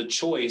were the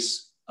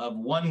choice of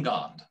one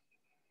God.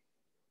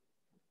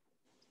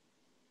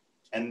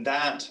 And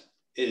that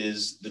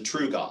is the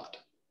true God.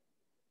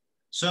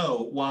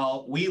 So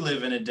while we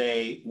live in a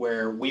day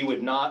where we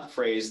would not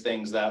phrase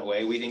things that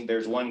way, we think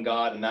there's one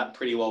God and that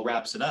pretty well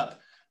wraps it up.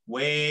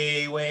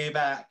 Way, way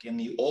back in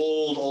the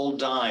old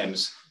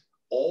times,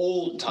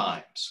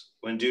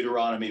 when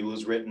Deuteronomy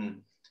was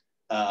written,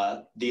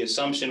 the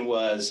assumption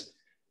was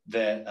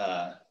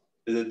that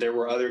there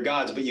were other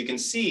gods, but you can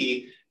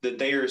see that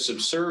they are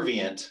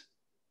subservient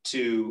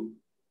to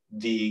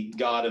the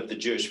God of the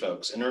Jewish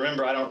folks. And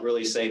remember, I don't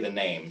really say the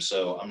name,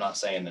 so I'm not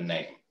saying the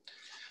name.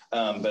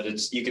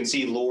 But you can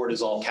see Lord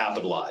is all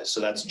capitalized. So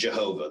that's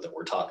Jehovah that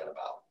we're talking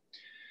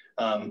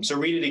about. So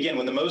read it again.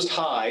 When the Most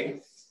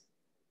High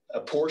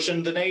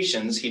apportioned the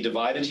nations, he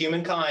divided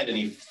humankind and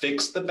he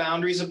fixed the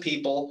boundaries of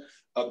people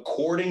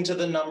according to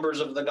the numbers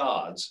of the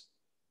gods.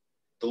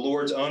 The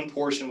Lord's own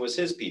portion was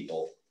his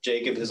people,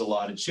 Jacob his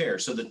allotted share.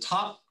 So the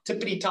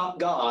tippity top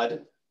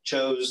God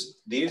chose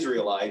the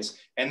Israelites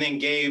and then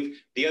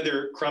gave the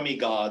other crummy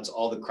gods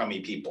all the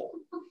crummy people.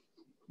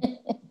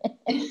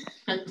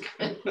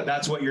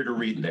 That's what you're to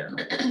read there.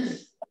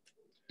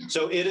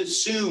 So it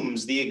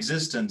assumes the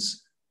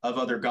existence of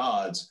other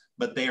gods,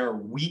 but they are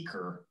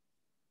weaker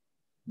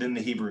than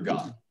the Hebrew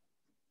God.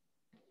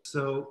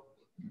 So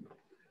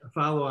A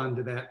follow on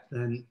to that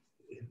then,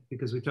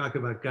 because we talk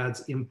about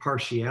God's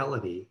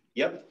impartiality.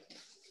 Yep.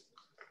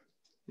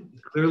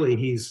 Clearly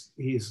he's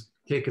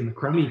taken the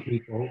crummy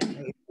people.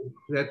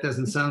 That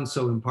doesn't sound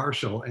so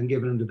impartial, and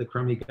given them to the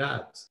crummy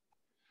gods.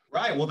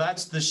 Right. Well,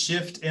 that's the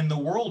shift in the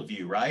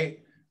worldview, right?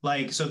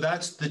 So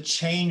that's the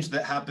change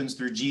that happens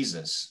through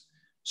Jesus.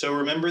 So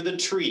remember the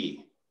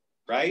tree,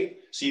 right?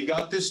 So you've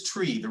got this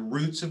tree, the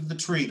roots of the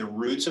tree, the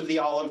roots of the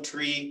olive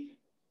tree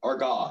are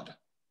God.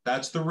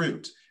 That's the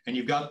root. And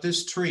you've got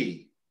this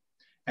tree,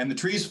 and the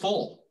tree's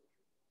full.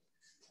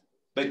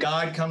 But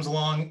God comes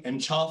along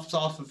and chops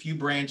off a few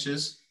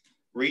branches,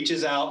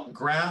 reaches out,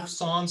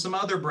 grafts on some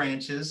other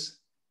branches,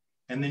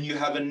 and then you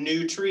have a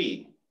new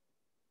tree.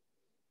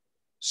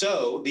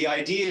 So the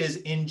idea is,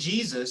 in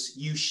Jesus,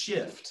 you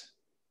shift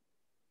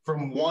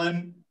from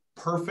one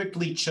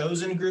perfectly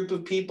chosen group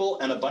of people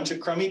and a bunch of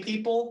crummy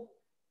people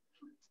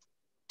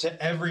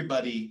to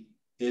everybody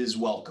is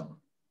welcome.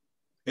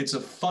 It's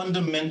a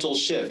fundamental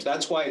shift.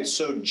 That's why it's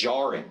so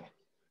jarring,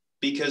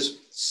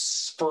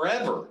 because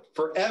forever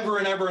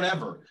and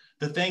ever,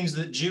 the things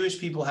that Jewish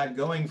people had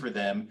going for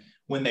them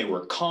when they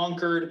were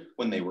conquered,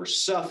 when they were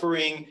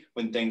suffering,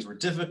 when things were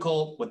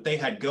difficult, what they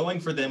had going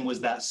for them was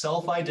that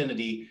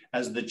self-identity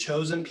as the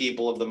chosen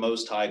people of the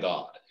Most High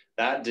God.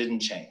 That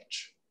didn't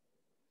change.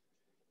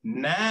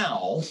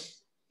 Now,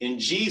 in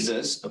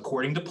Jesus,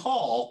 according to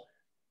Paul,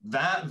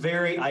 that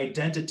very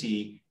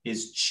identity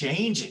is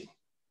changing.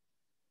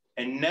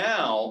 And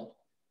now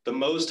the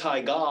Most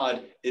High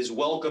God is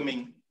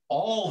welcoming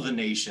all the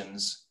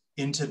nations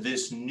into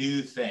this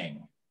new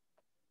thing.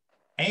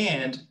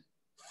 And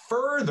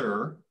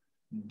further,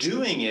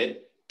 doing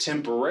it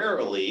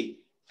temporarily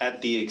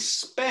at the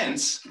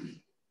expense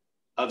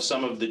of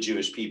some of the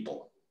Jewish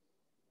people.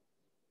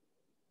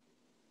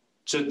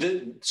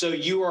 So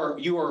you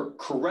are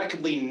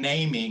correctly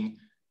naming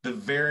the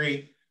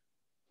very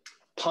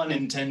pun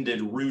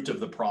intended root of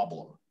the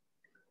problem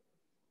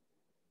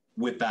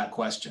with that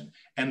question.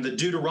 And the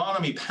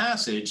Deuteronomy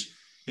passage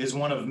is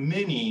one of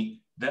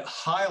many that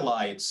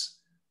highlights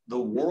the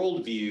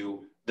worldview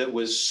that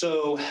was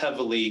so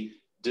heavily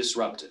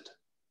disrupted.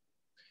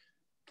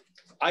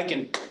 I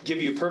can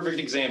give you a perfect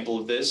example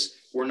of this.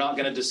 We're not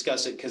going to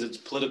discuss it because it's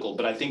political,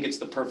 but I think it's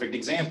the perfect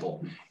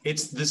example.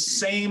 It's the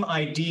same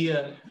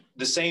idea,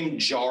 the same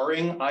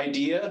jarring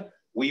idea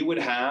we would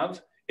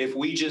have if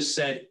we just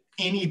said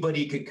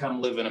anybody could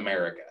come live in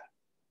America.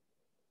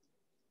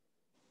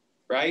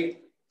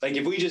 right? Like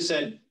if we just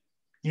said,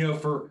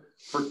 for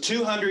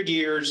 200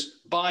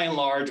 years, by and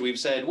large, we've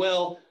said,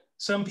 well,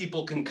 some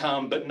people can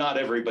come, but not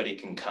everybody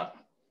can come.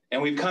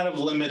 And we've kind of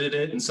limited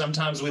it. And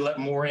sometimes we let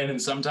more in and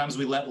sometimes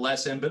we let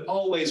less in, but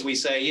always we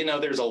say,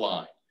 there's a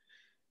line.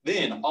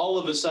 Then all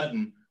of a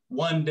sudden,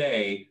 one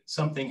day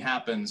something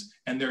happens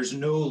and there's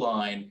no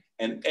line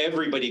and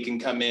everybody can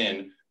come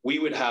in. We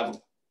would have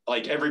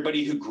like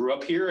everybody who grew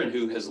up here and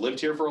who has lived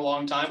here for a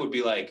long time would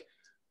be like,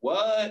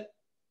 what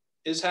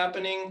is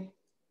happening?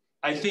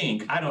 I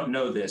don't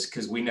know this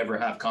because we never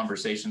have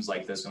conversations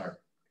like this in our,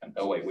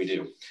 oh wait, we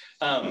do.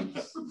 But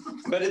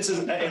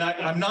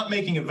I'm not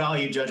making a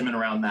value judgment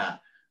around that.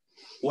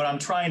 What I'm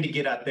trying to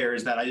get at there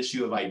is that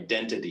issue of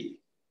identity.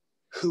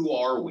 Who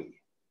are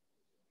we?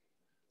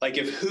 Like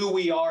if who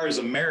we are as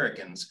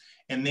Americans,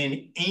 and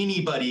then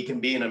anybody can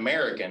be an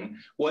American,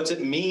 what's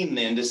it mean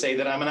then to say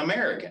that I'm an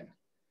American?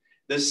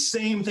 The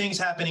same thing's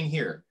happening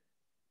here.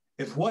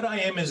 If what I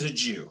am is a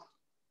Jew,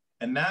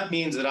 and that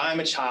means that I'm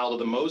a child of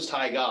the Most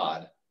High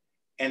God,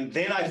 and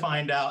then I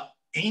find out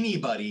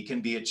anybody can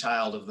be a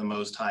child of the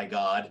Most High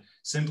God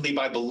simply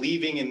by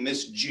believing in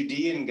this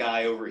Judean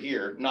guy over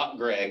here, not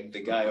Greg,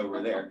 the guy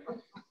over there.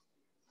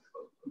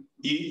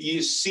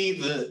 You see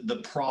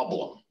the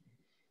problem.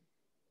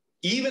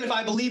 Even if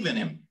I believe in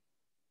him,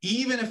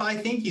 even if I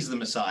think he's the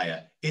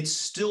Messiah, it's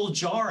still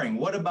jarring.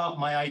 What about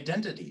my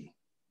identity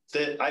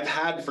that I've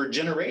had for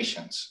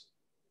generations?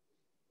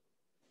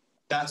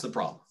 That's the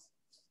problem.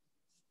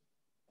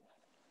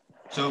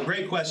 So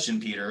great question,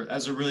 Peter.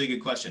 That's a really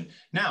good question.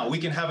 Now we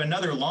can have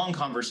another long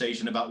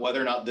conversation about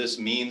whether or not this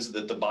means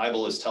that the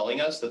Bible is telling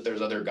us that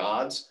there's other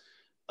gods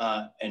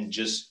and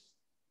just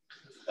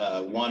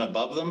one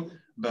above them.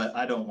 But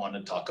I don't want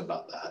to talk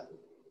about that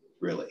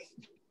really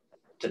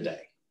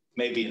today.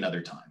 Maybe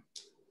another time.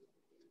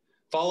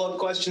 Follow-up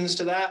questions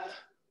to that?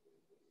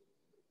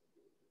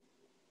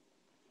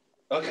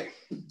 Okay,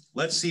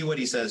 let's see what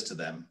he says to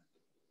them.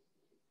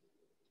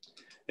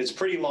 It's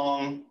pretty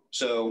long,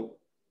 so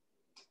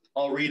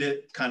I'll read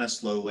it kind of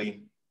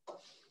slowly.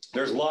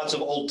 There's lots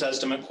of Old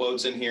Testament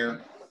quotes in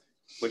here,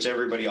 which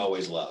everybody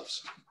always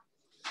loves.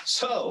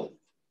 So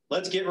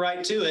let's get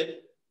right to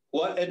it.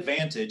 What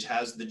advantage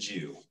has the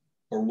Jew?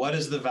 Or what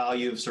is the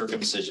value of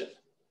circumcision?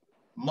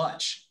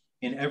 Much,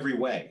 in every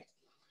way.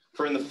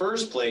 For in the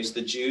first place,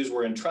 the Jews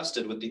were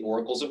entrusted with the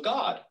oracles of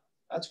God.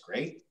 That's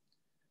great.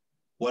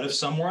 What if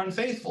some were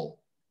unfaithful?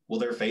 Will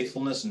their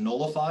faithfulness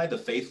nullify the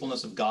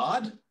faithfulness of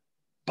God?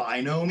 By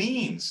no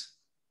means.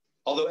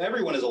 Although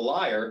everyone is a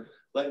liar,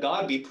 let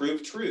God be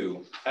proved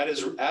true,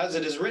 as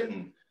it is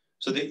written,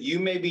 so that you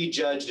may be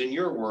judged in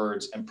your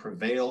words and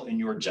prevail in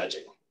your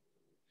judging.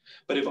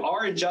 But if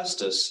our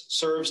injustice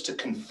serves to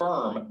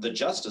confirm the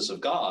justice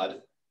of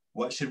God,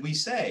 what should we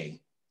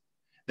say?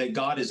 That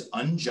God is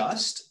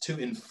unjust to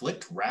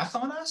inflict wrath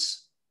on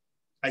us?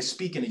 I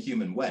speak in a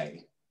human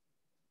way.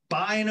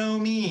 By no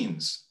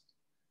means.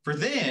 For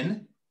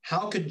then,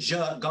 how could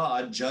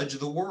God judge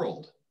the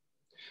world?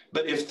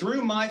 But if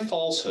through my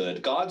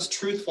falsehood, God's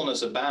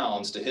truthfulness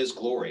abounds to his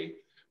glory,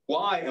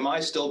 why am I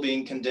still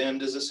being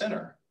condemned as a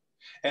sinner?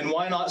 And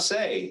why not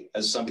say,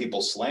 as some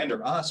people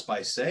slander us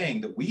by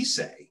saying that we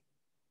say,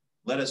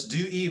 let us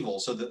do evil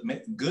so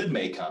that good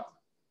may come.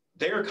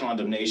 Their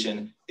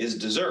condemnation is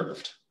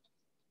deserved.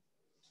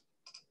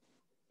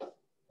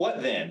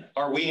 What then?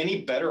 Are we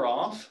any better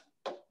off?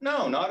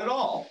 No, not at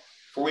all.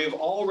 For we have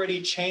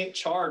already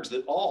charged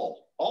that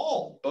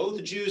all,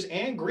 both Jews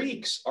and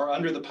Greeks, are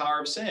under the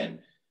power of sin.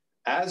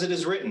 As it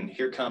is written,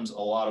 here comes a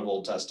lot of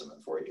Old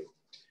Testament for you.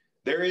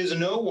 There is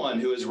no one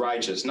who is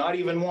righteous, not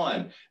even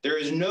one. There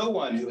is no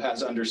one who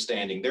has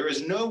understanding. There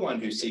is no one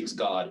who seeks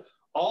God.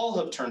 All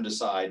have turned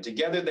aside.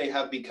 Together they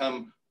have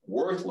become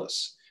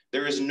worthless.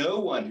 There is no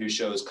one who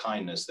shows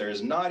kindness. There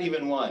is not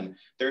even one.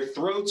 Their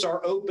throats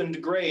are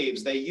opened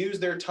graves. They use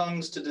their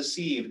tongues to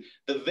deceive.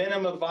 The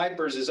venom of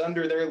vipers is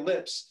under their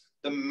lips.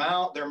 Their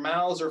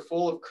mouths are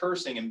full of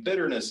cursing and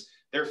bitterness.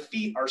 Their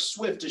feet are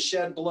swift to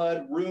shed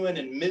blood. Ruin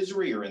and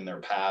misery are in their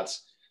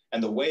paths.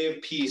 And the way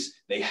of peace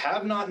they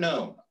have not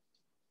known.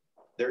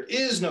 There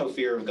is no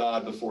fear of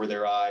God before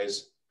their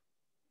eyes.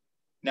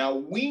 Now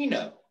we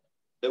know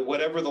that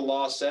whatever the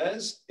law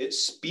says, it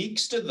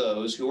speaks to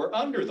those who are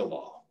under the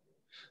law,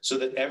 so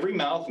that every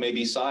mouth may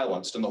be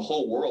silenced and the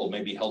whole world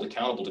may be held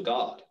accountable to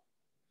God.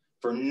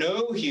 For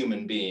no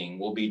human being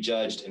will be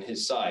judged in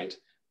his sight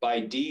by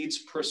deeds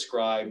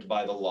prescribed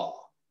by the law.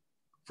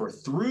 For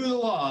through the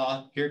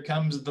law, here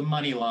comes the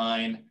money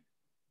line,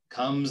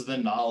 comes the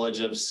knowledge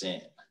of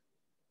sin.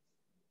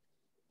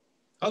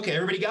 Okay,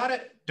 everybody got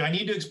it? Do I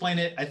need to explain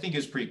it? I think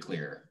it's pretty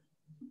clear.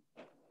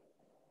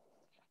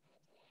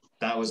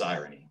 That was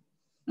irony.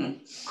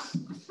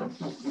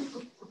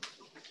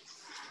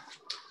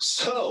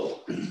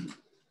 So,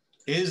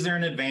 is there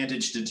an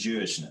advantage to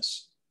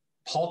Jewishness?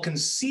 Paul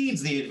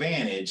concedes the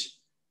advantage.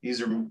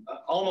 These are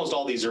almost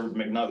all these are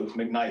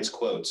McKnight's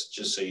quotes,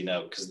 just so you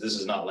know, because this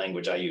is not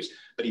language I use.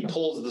 But he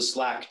pulls the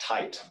slack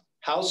tight.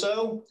 How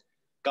so?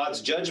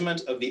 God's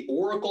judgment of the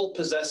oracle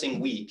possessing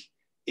weak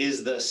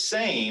is the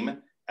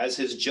same as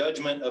his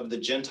judgment of the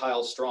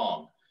Gentile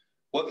strong.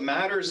 What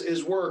matters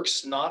is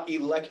works, not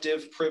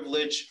elective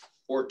privilege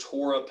or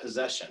Torah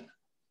possession.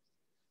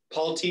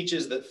 Paul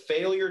teaches that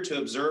failure to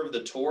observe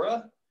the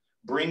Torah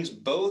brings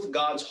both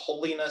God's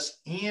holiness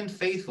and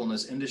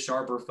faithfulness into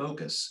sharper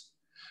focus.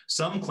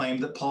 Some claim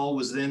that Paul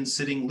was then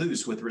sitting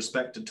loose with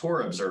respect to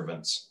Torah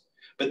observance.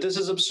 But this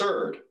is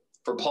absurd,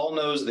 for Paul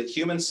knows that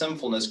human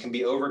sinfulness can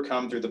be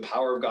overcome through the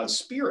power of God's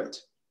Spirit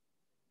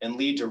and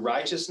lead to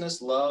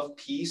righteousness, love,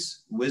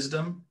 peace,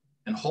 wisdom,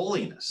 and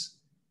holiness,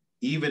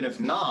 even if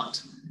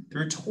not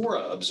through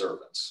Torah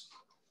observance.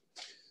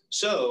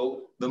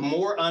 So the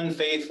more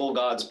unfaithful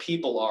God's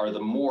people are, the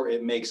more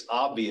it makes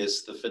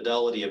obvious the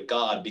fidelity of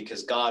God,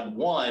 because God,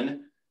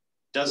 one,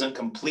 doesn't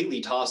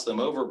completely toss them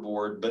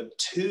overboard, but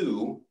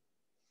two,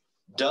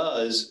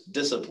 does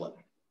discipline.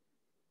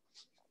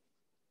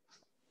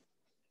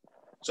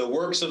 So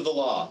works of the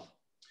law.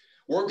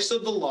 Works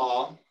of the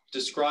law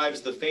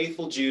describes the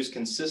faithful Jews'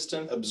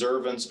 consistent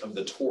observance of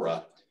the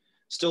Torah.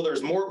 Still,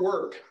 there's more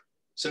work,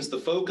 since the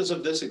focus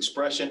of this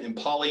expression in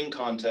Pauline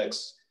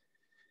contexts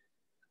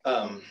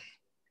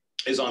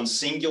is on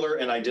singular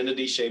and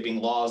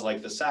identity-shaping laws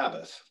like the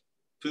Sabbath,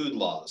 food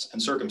laws,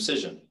 and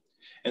circumcision.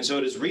 And so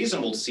it is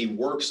reasonable to see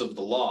works of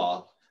the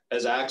law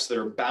as acts that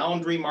are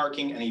boundary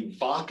marking and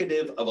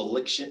evocative of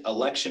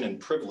election and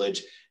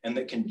privilege, and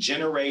that can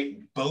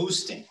generate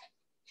boasting.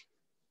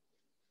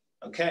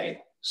 Okay,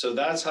 so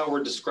that's how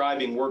we're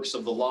describing works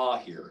of the law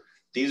here.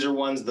 These are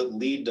ones that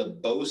lead to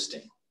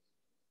boasting.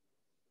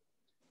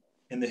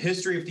 In the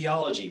history of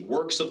theology,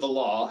 works of the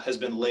law has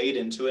been laid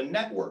into a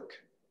network,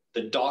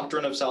 the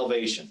doctrine of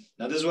salvation.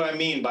 Now, this is what I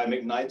mean by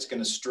McKnight's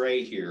going to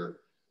stray here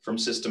from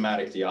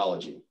systematic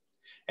theology.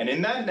 And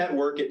in that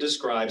network, it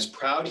describes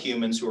proud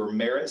humans who are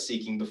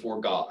merit-seeking before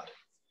God.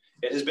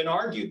 It has been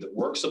argued that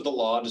works of the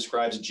law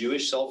describes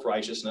Jewish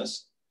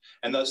self-righteousness,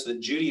 and thus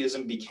that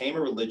Judaism became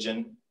a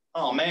religion.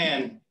 Oh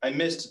man, I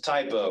missed a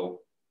typo.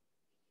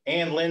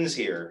 Ann Lynn's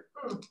here.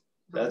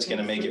 That's going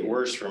to make it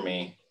worse for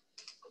me.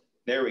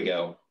 There we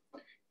go.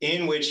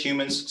 In which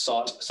humans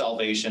sought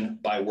salvation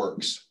by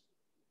works.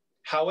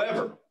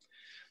 However,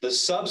 the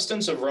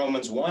substance of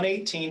Romans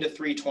 1:18 to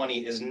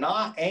 3:20 is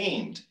not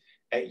aimed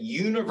at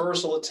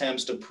universal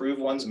attempts to prove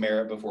one's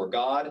merit before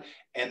God,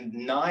 and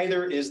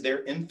neither is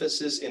there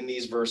emphasis in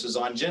these verses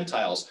on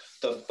Gentiles.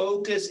 The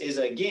focus is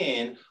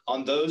again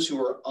on those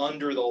who are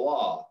under the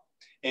law.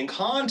 In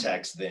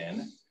context,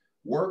 then,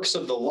 works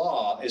of the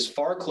law is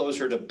far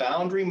closer to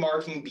boundary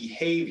marking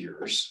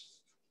behaviors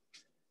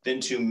than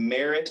to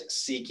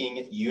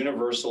merit-seeking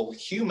universal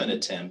human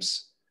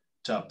attempts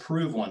to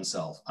prove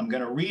oneself. I'm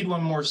going to read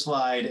one more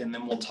slide and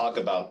then we'll talk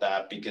about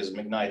that because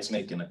McKnight's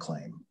making a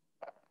claim.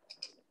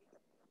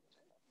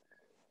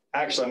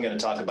 Actually, I'm going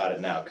to talk about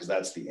it now because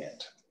that's the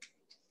end.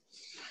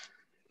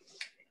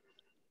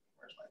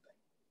 Where's my thing?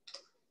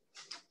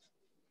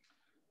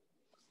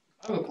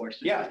 I have a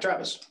question. Yeah,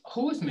 Travis.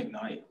 Who is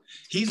McKnight?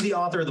 He's the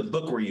author of the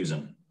book we're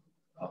using.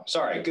 Oh,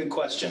 sorry, good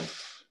question.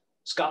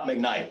 Scott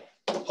McKnight.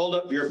 Hold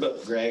up your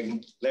book,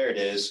 Greg. There it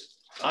is.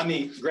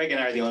 Greg and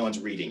I are the only ones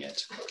reading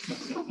it.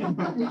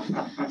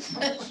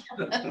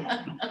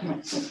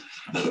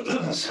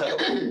 So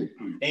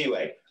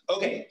anyway,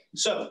 okay,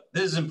 so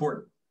this is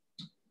important.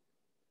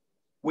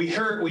 We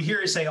hear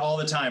it say all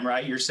the time,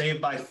 right? You're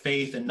saved by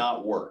faith and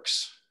not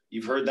works.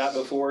 You've heard that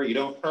before. You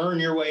don't earn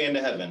your way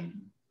into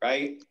heaven,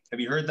 right? Have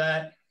you heard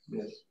that?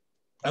 Yes.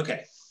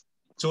 Okay.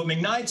 So what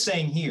McKnight's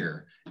saying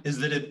here is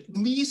that at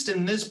least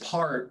in this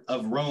part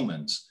of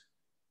Romans,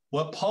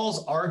 what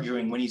Paul's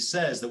arguing when he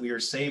says that we are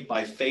saved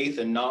by faith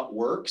and not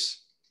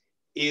works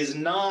is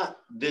not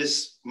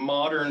this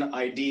modern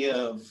idea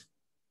of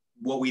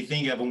what we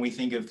think of when we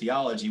think of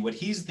theology. What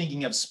he's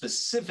thinking of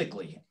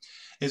specifically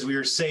is we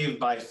are saved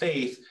by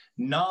faith,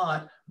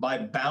 not by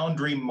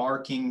boundary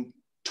marking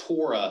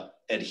Torah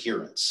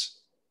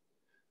adherence.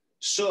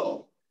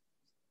 So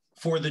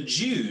for the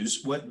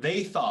Jews, what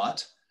they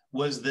thought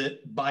was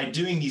that by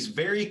doing these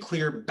very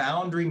clear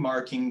boundary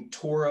marking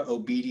Torah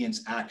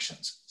obedience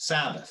actions,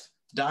 Sabbath,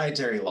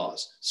 dietary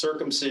laws,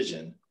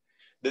 circumcision,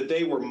 that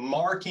they were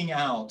marking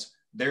out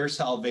their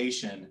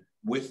salvation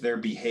with their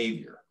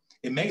behavior.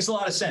 It makes a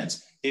lot of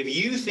sense. If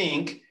you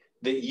think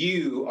that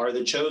you are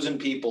the chosen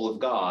people of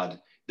God,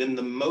 then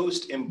the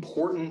most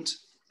important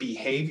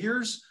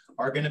behaviors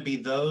are going to be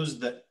those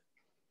that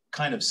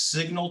kind of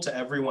signal to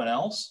everyone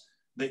else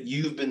that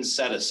you've been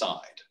set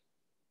aside.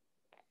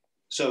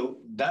 So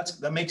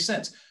that makes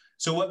sense.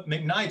 So what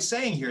McKnight's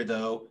saying here,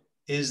 though,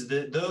 is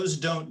that those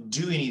don't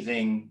do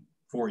anything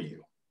for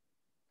you.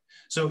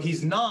 So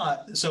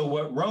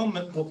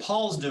what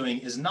Paul's doing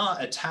is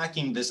not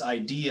attacking this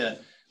idea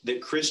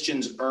that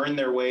Christians earn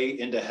their way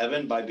into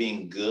heaven by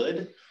being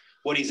good.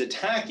 What he's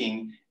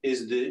attacking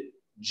is that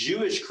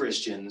Jewish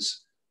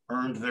Christians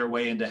earned their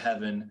way into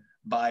heaven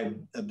by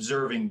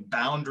observing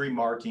boundary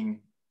marking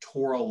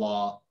Torah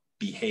law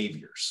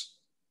behaviors.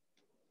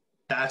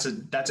 That's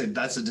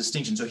a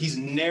distinction. So he's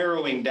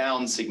narrowing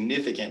down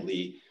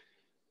significantly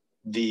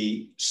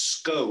the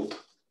scope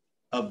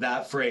of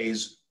that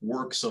phrase,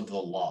 works of the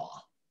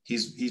law.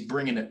 He's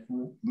bringing it,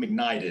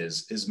 McKnight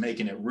is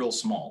making it real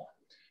small.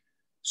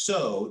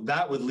 So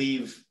that would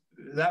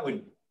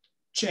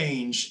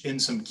change in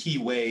some key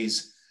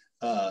ways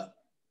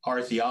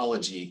our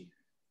theology.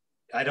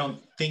 I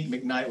don't think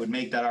McKnight would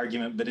make that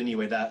argument, but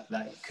anyway, that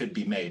could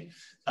be made.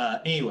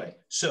 Anyway,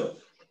 so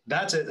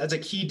that's a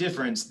key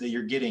difference that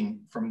you're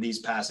getting from these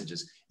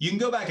passages. You can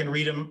go back and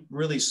read them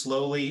really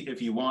slowly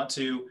if you want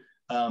to,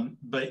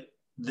 but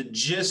the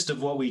gist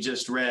of what we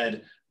just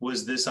read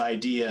was this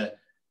idea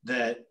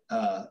that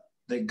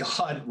that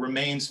God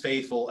remains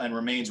faithful and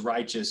remains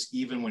righteous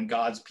even when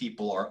God's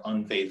people are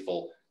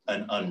unfaithful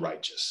and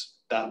unrighteous.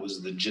 That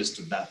was the gist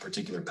of that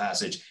particular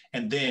passage.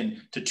 And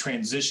then to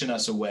transition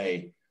us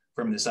away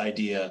from this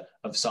idea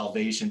of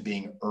salvation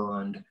being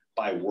earned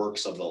by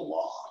works of the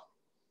law.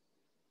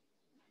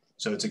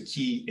 So it's a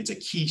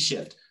key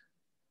shift.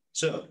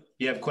 So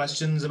you have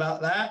questions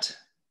about that?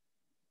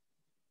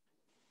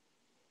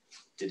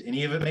 Did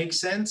any of it make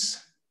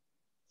sense?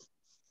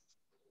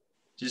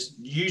 Just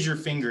use your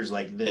fingers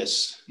like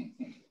this.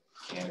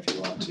 And if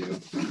you want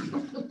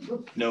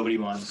to. Nobody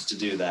wants to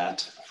do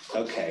that.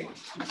 Okay.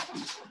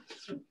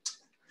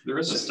 There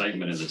is a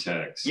statement in the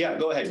text. Yeah,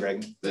 go ahead,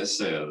 Greg. That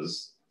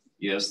says,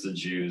 yes, the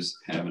Jews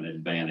have an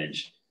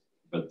advantage,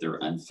 but their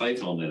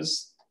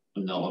unfaithfulness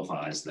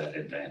nullifies that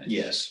advantage.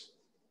 Yes.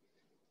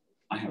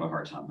 I have a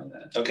hard time with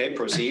that. Okay,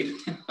 proceed.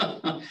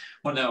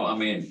 Well, no, I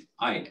mean,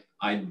 I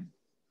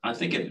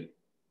think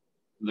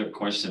the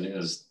question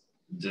is,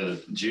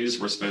 the Jews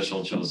were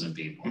special chosen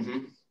people. Mm-hmm.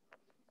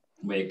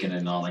 We can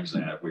acknowledge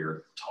that. We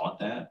were taught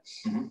that.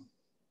 Mm-hmm.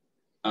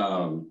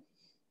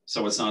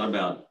 So it's not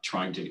about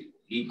trying to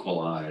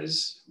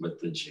equalize with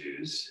the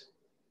Jews,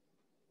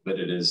 but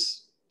it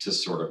is to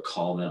sort of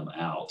call them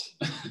out,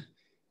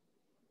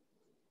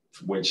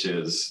 which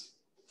is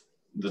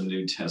the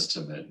New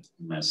Testament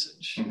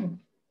message. Mm-hmm.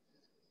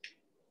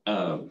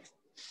 I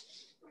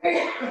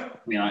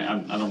mean,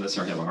 I don't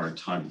necessarily have a hard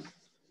time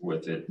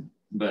with it,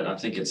 but I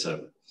think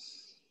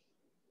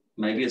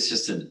maybe it's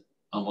just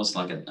almost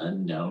like an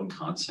unknown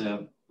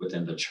concept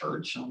within the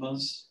church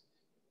almost.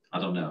 I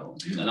don't know.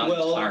 Not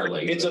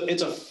entirely.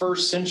 It's a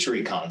first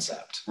century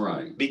concept.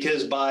 Right.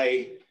 Because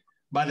by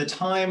the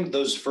time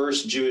those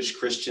first Jewish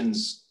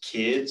Christians'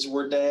 kids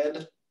were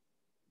dead,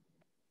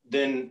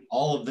 then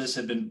all of this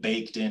had been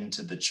baked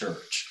into the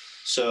church.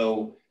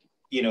 So,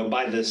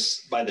 by the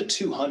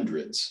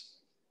 200s,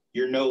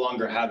 you're no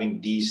longer having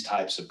these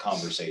types of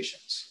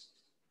conversations.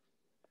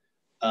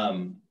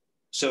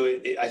 So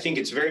I think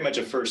it's very much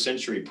a first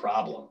century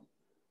problem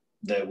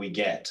that we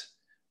get,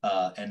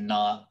 and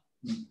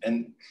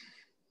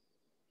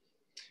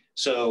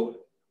so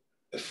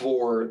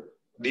for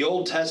the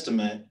Old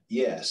Testament,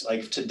 yes,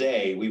 like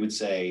today we would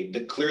say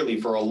that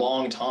clearly for a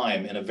long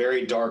time in a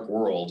very dark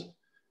world,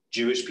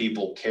 Jewish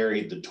people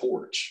carried the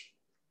torch,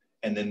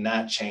 and then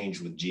that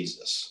changed with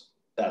Jesus.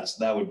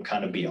 That would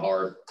kind of be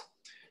our,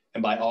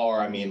 and by our,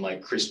 I mean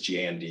like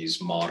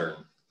Christianity's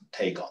modern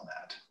take on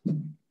that.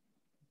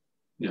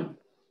 Yeah.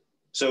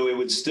 So it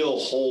would still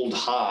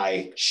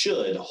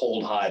should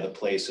hold high the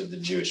place of the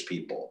Jewish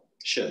people.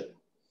 Should.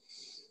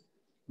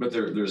 But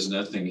there's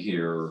nothing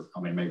here. I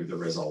mean, maybe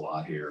there is a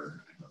lot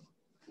here.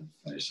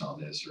 Finish all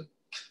this.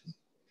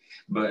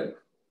 But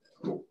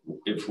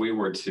if we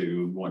were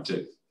to want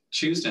to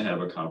choose to have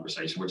a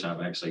conversation, which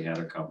I've actually had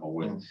a couple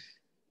with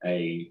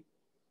a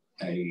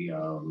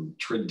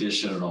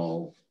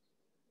traditional,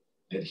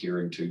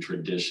 adhering to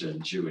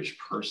tradition Jewish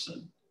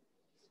person,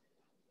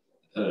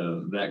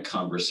 that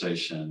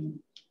conversation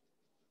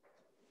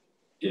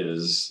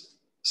is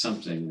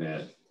something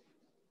that,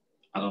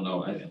 I don't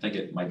know, I think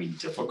it might be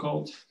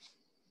difficult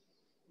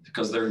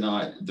because their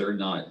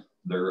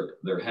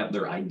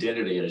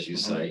identity, as you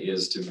say,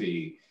 is to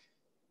be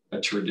a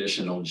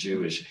traditional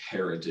Jewish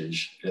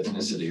heritage,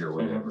 ethnicity, or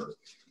whatever.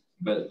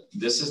 But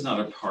this is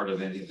not a part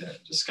of any of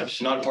that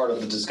discussion. Not a part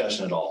of the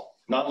discussion at all.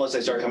 Not unless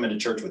they start coming to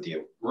church with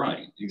you.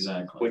 Right,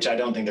 exactly. Which I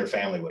don't think their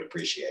family would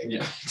appreciate.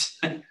 Yeah.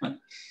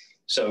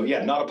 So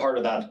yeah, not a part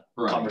of that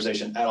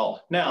conversation at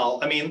all. Now,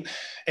 I mean,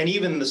 and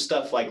even the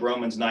stuff like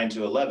Romans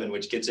 9-11,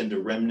 which gets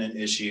into remnant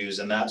issues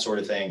and that sort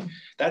of thing,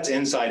 that's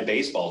inside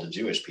baseball to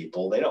Jewish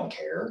people. They don't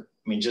care.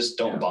 I mean, just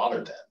don't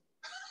bother them.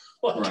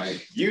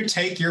 Right. You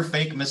take your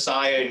fake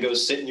Messiah and go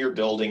sit in your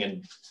building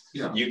and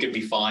you can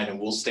be fine, and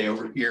we'll stay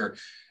over here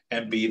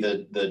and be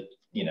the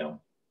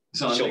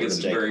So I think it's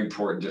very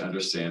important to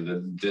understand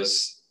that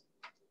this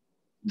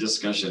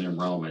discussion in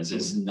Romans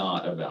is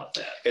not about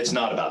that. It's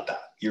not about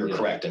that. You're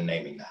correct in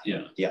naming that.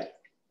 Yeah,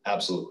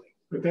 absolutely.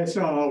 But that's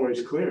not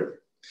always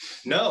clear.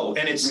 No,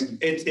 and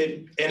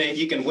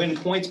you can win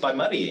points by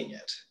muddying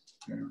it,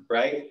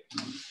 right?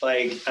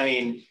 Like, I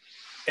mean,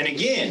 and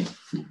again,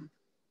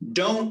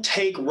 don't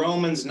take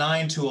Romans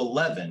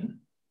 9-11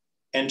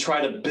 and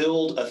try to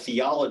build a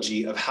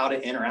theology of how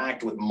to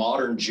interact with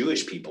modern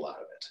Jewish people out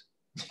of it.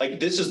 Like,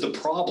 this is the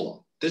problem.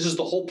 This is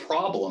the whole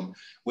problem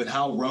with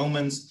how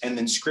Romans and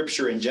then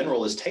scripture in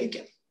general is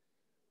taken.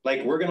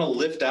 Like, we're going to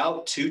lift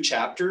out 2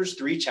 chapters,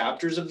 3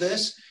 chapters of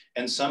this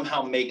and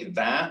somehow make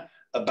that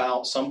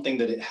about something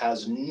that it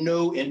has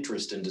no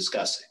interest in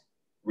discussing,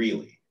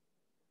 really.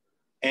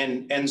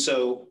 And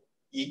so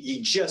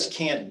you just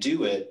can't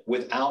do it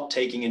without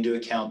taking into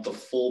account the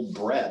full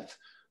breadth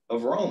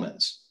of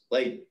Romans.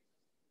 Like,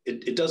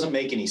 it doesn't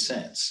make any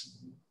sense.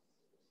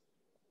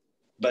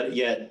 But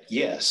yet,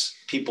 yes,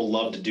 people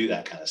love to do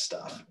that kind of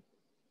stuff.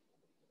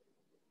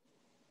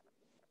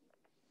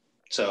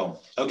 So,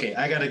 okay,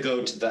 I got to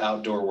go to the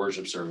outdoor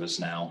worship service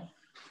now.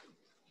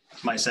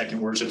 My second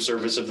worship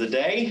service of the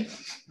day.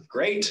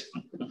 Great.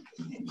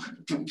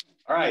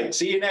 All right,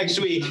 see you next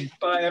week.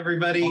 Bye,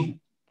 everybody.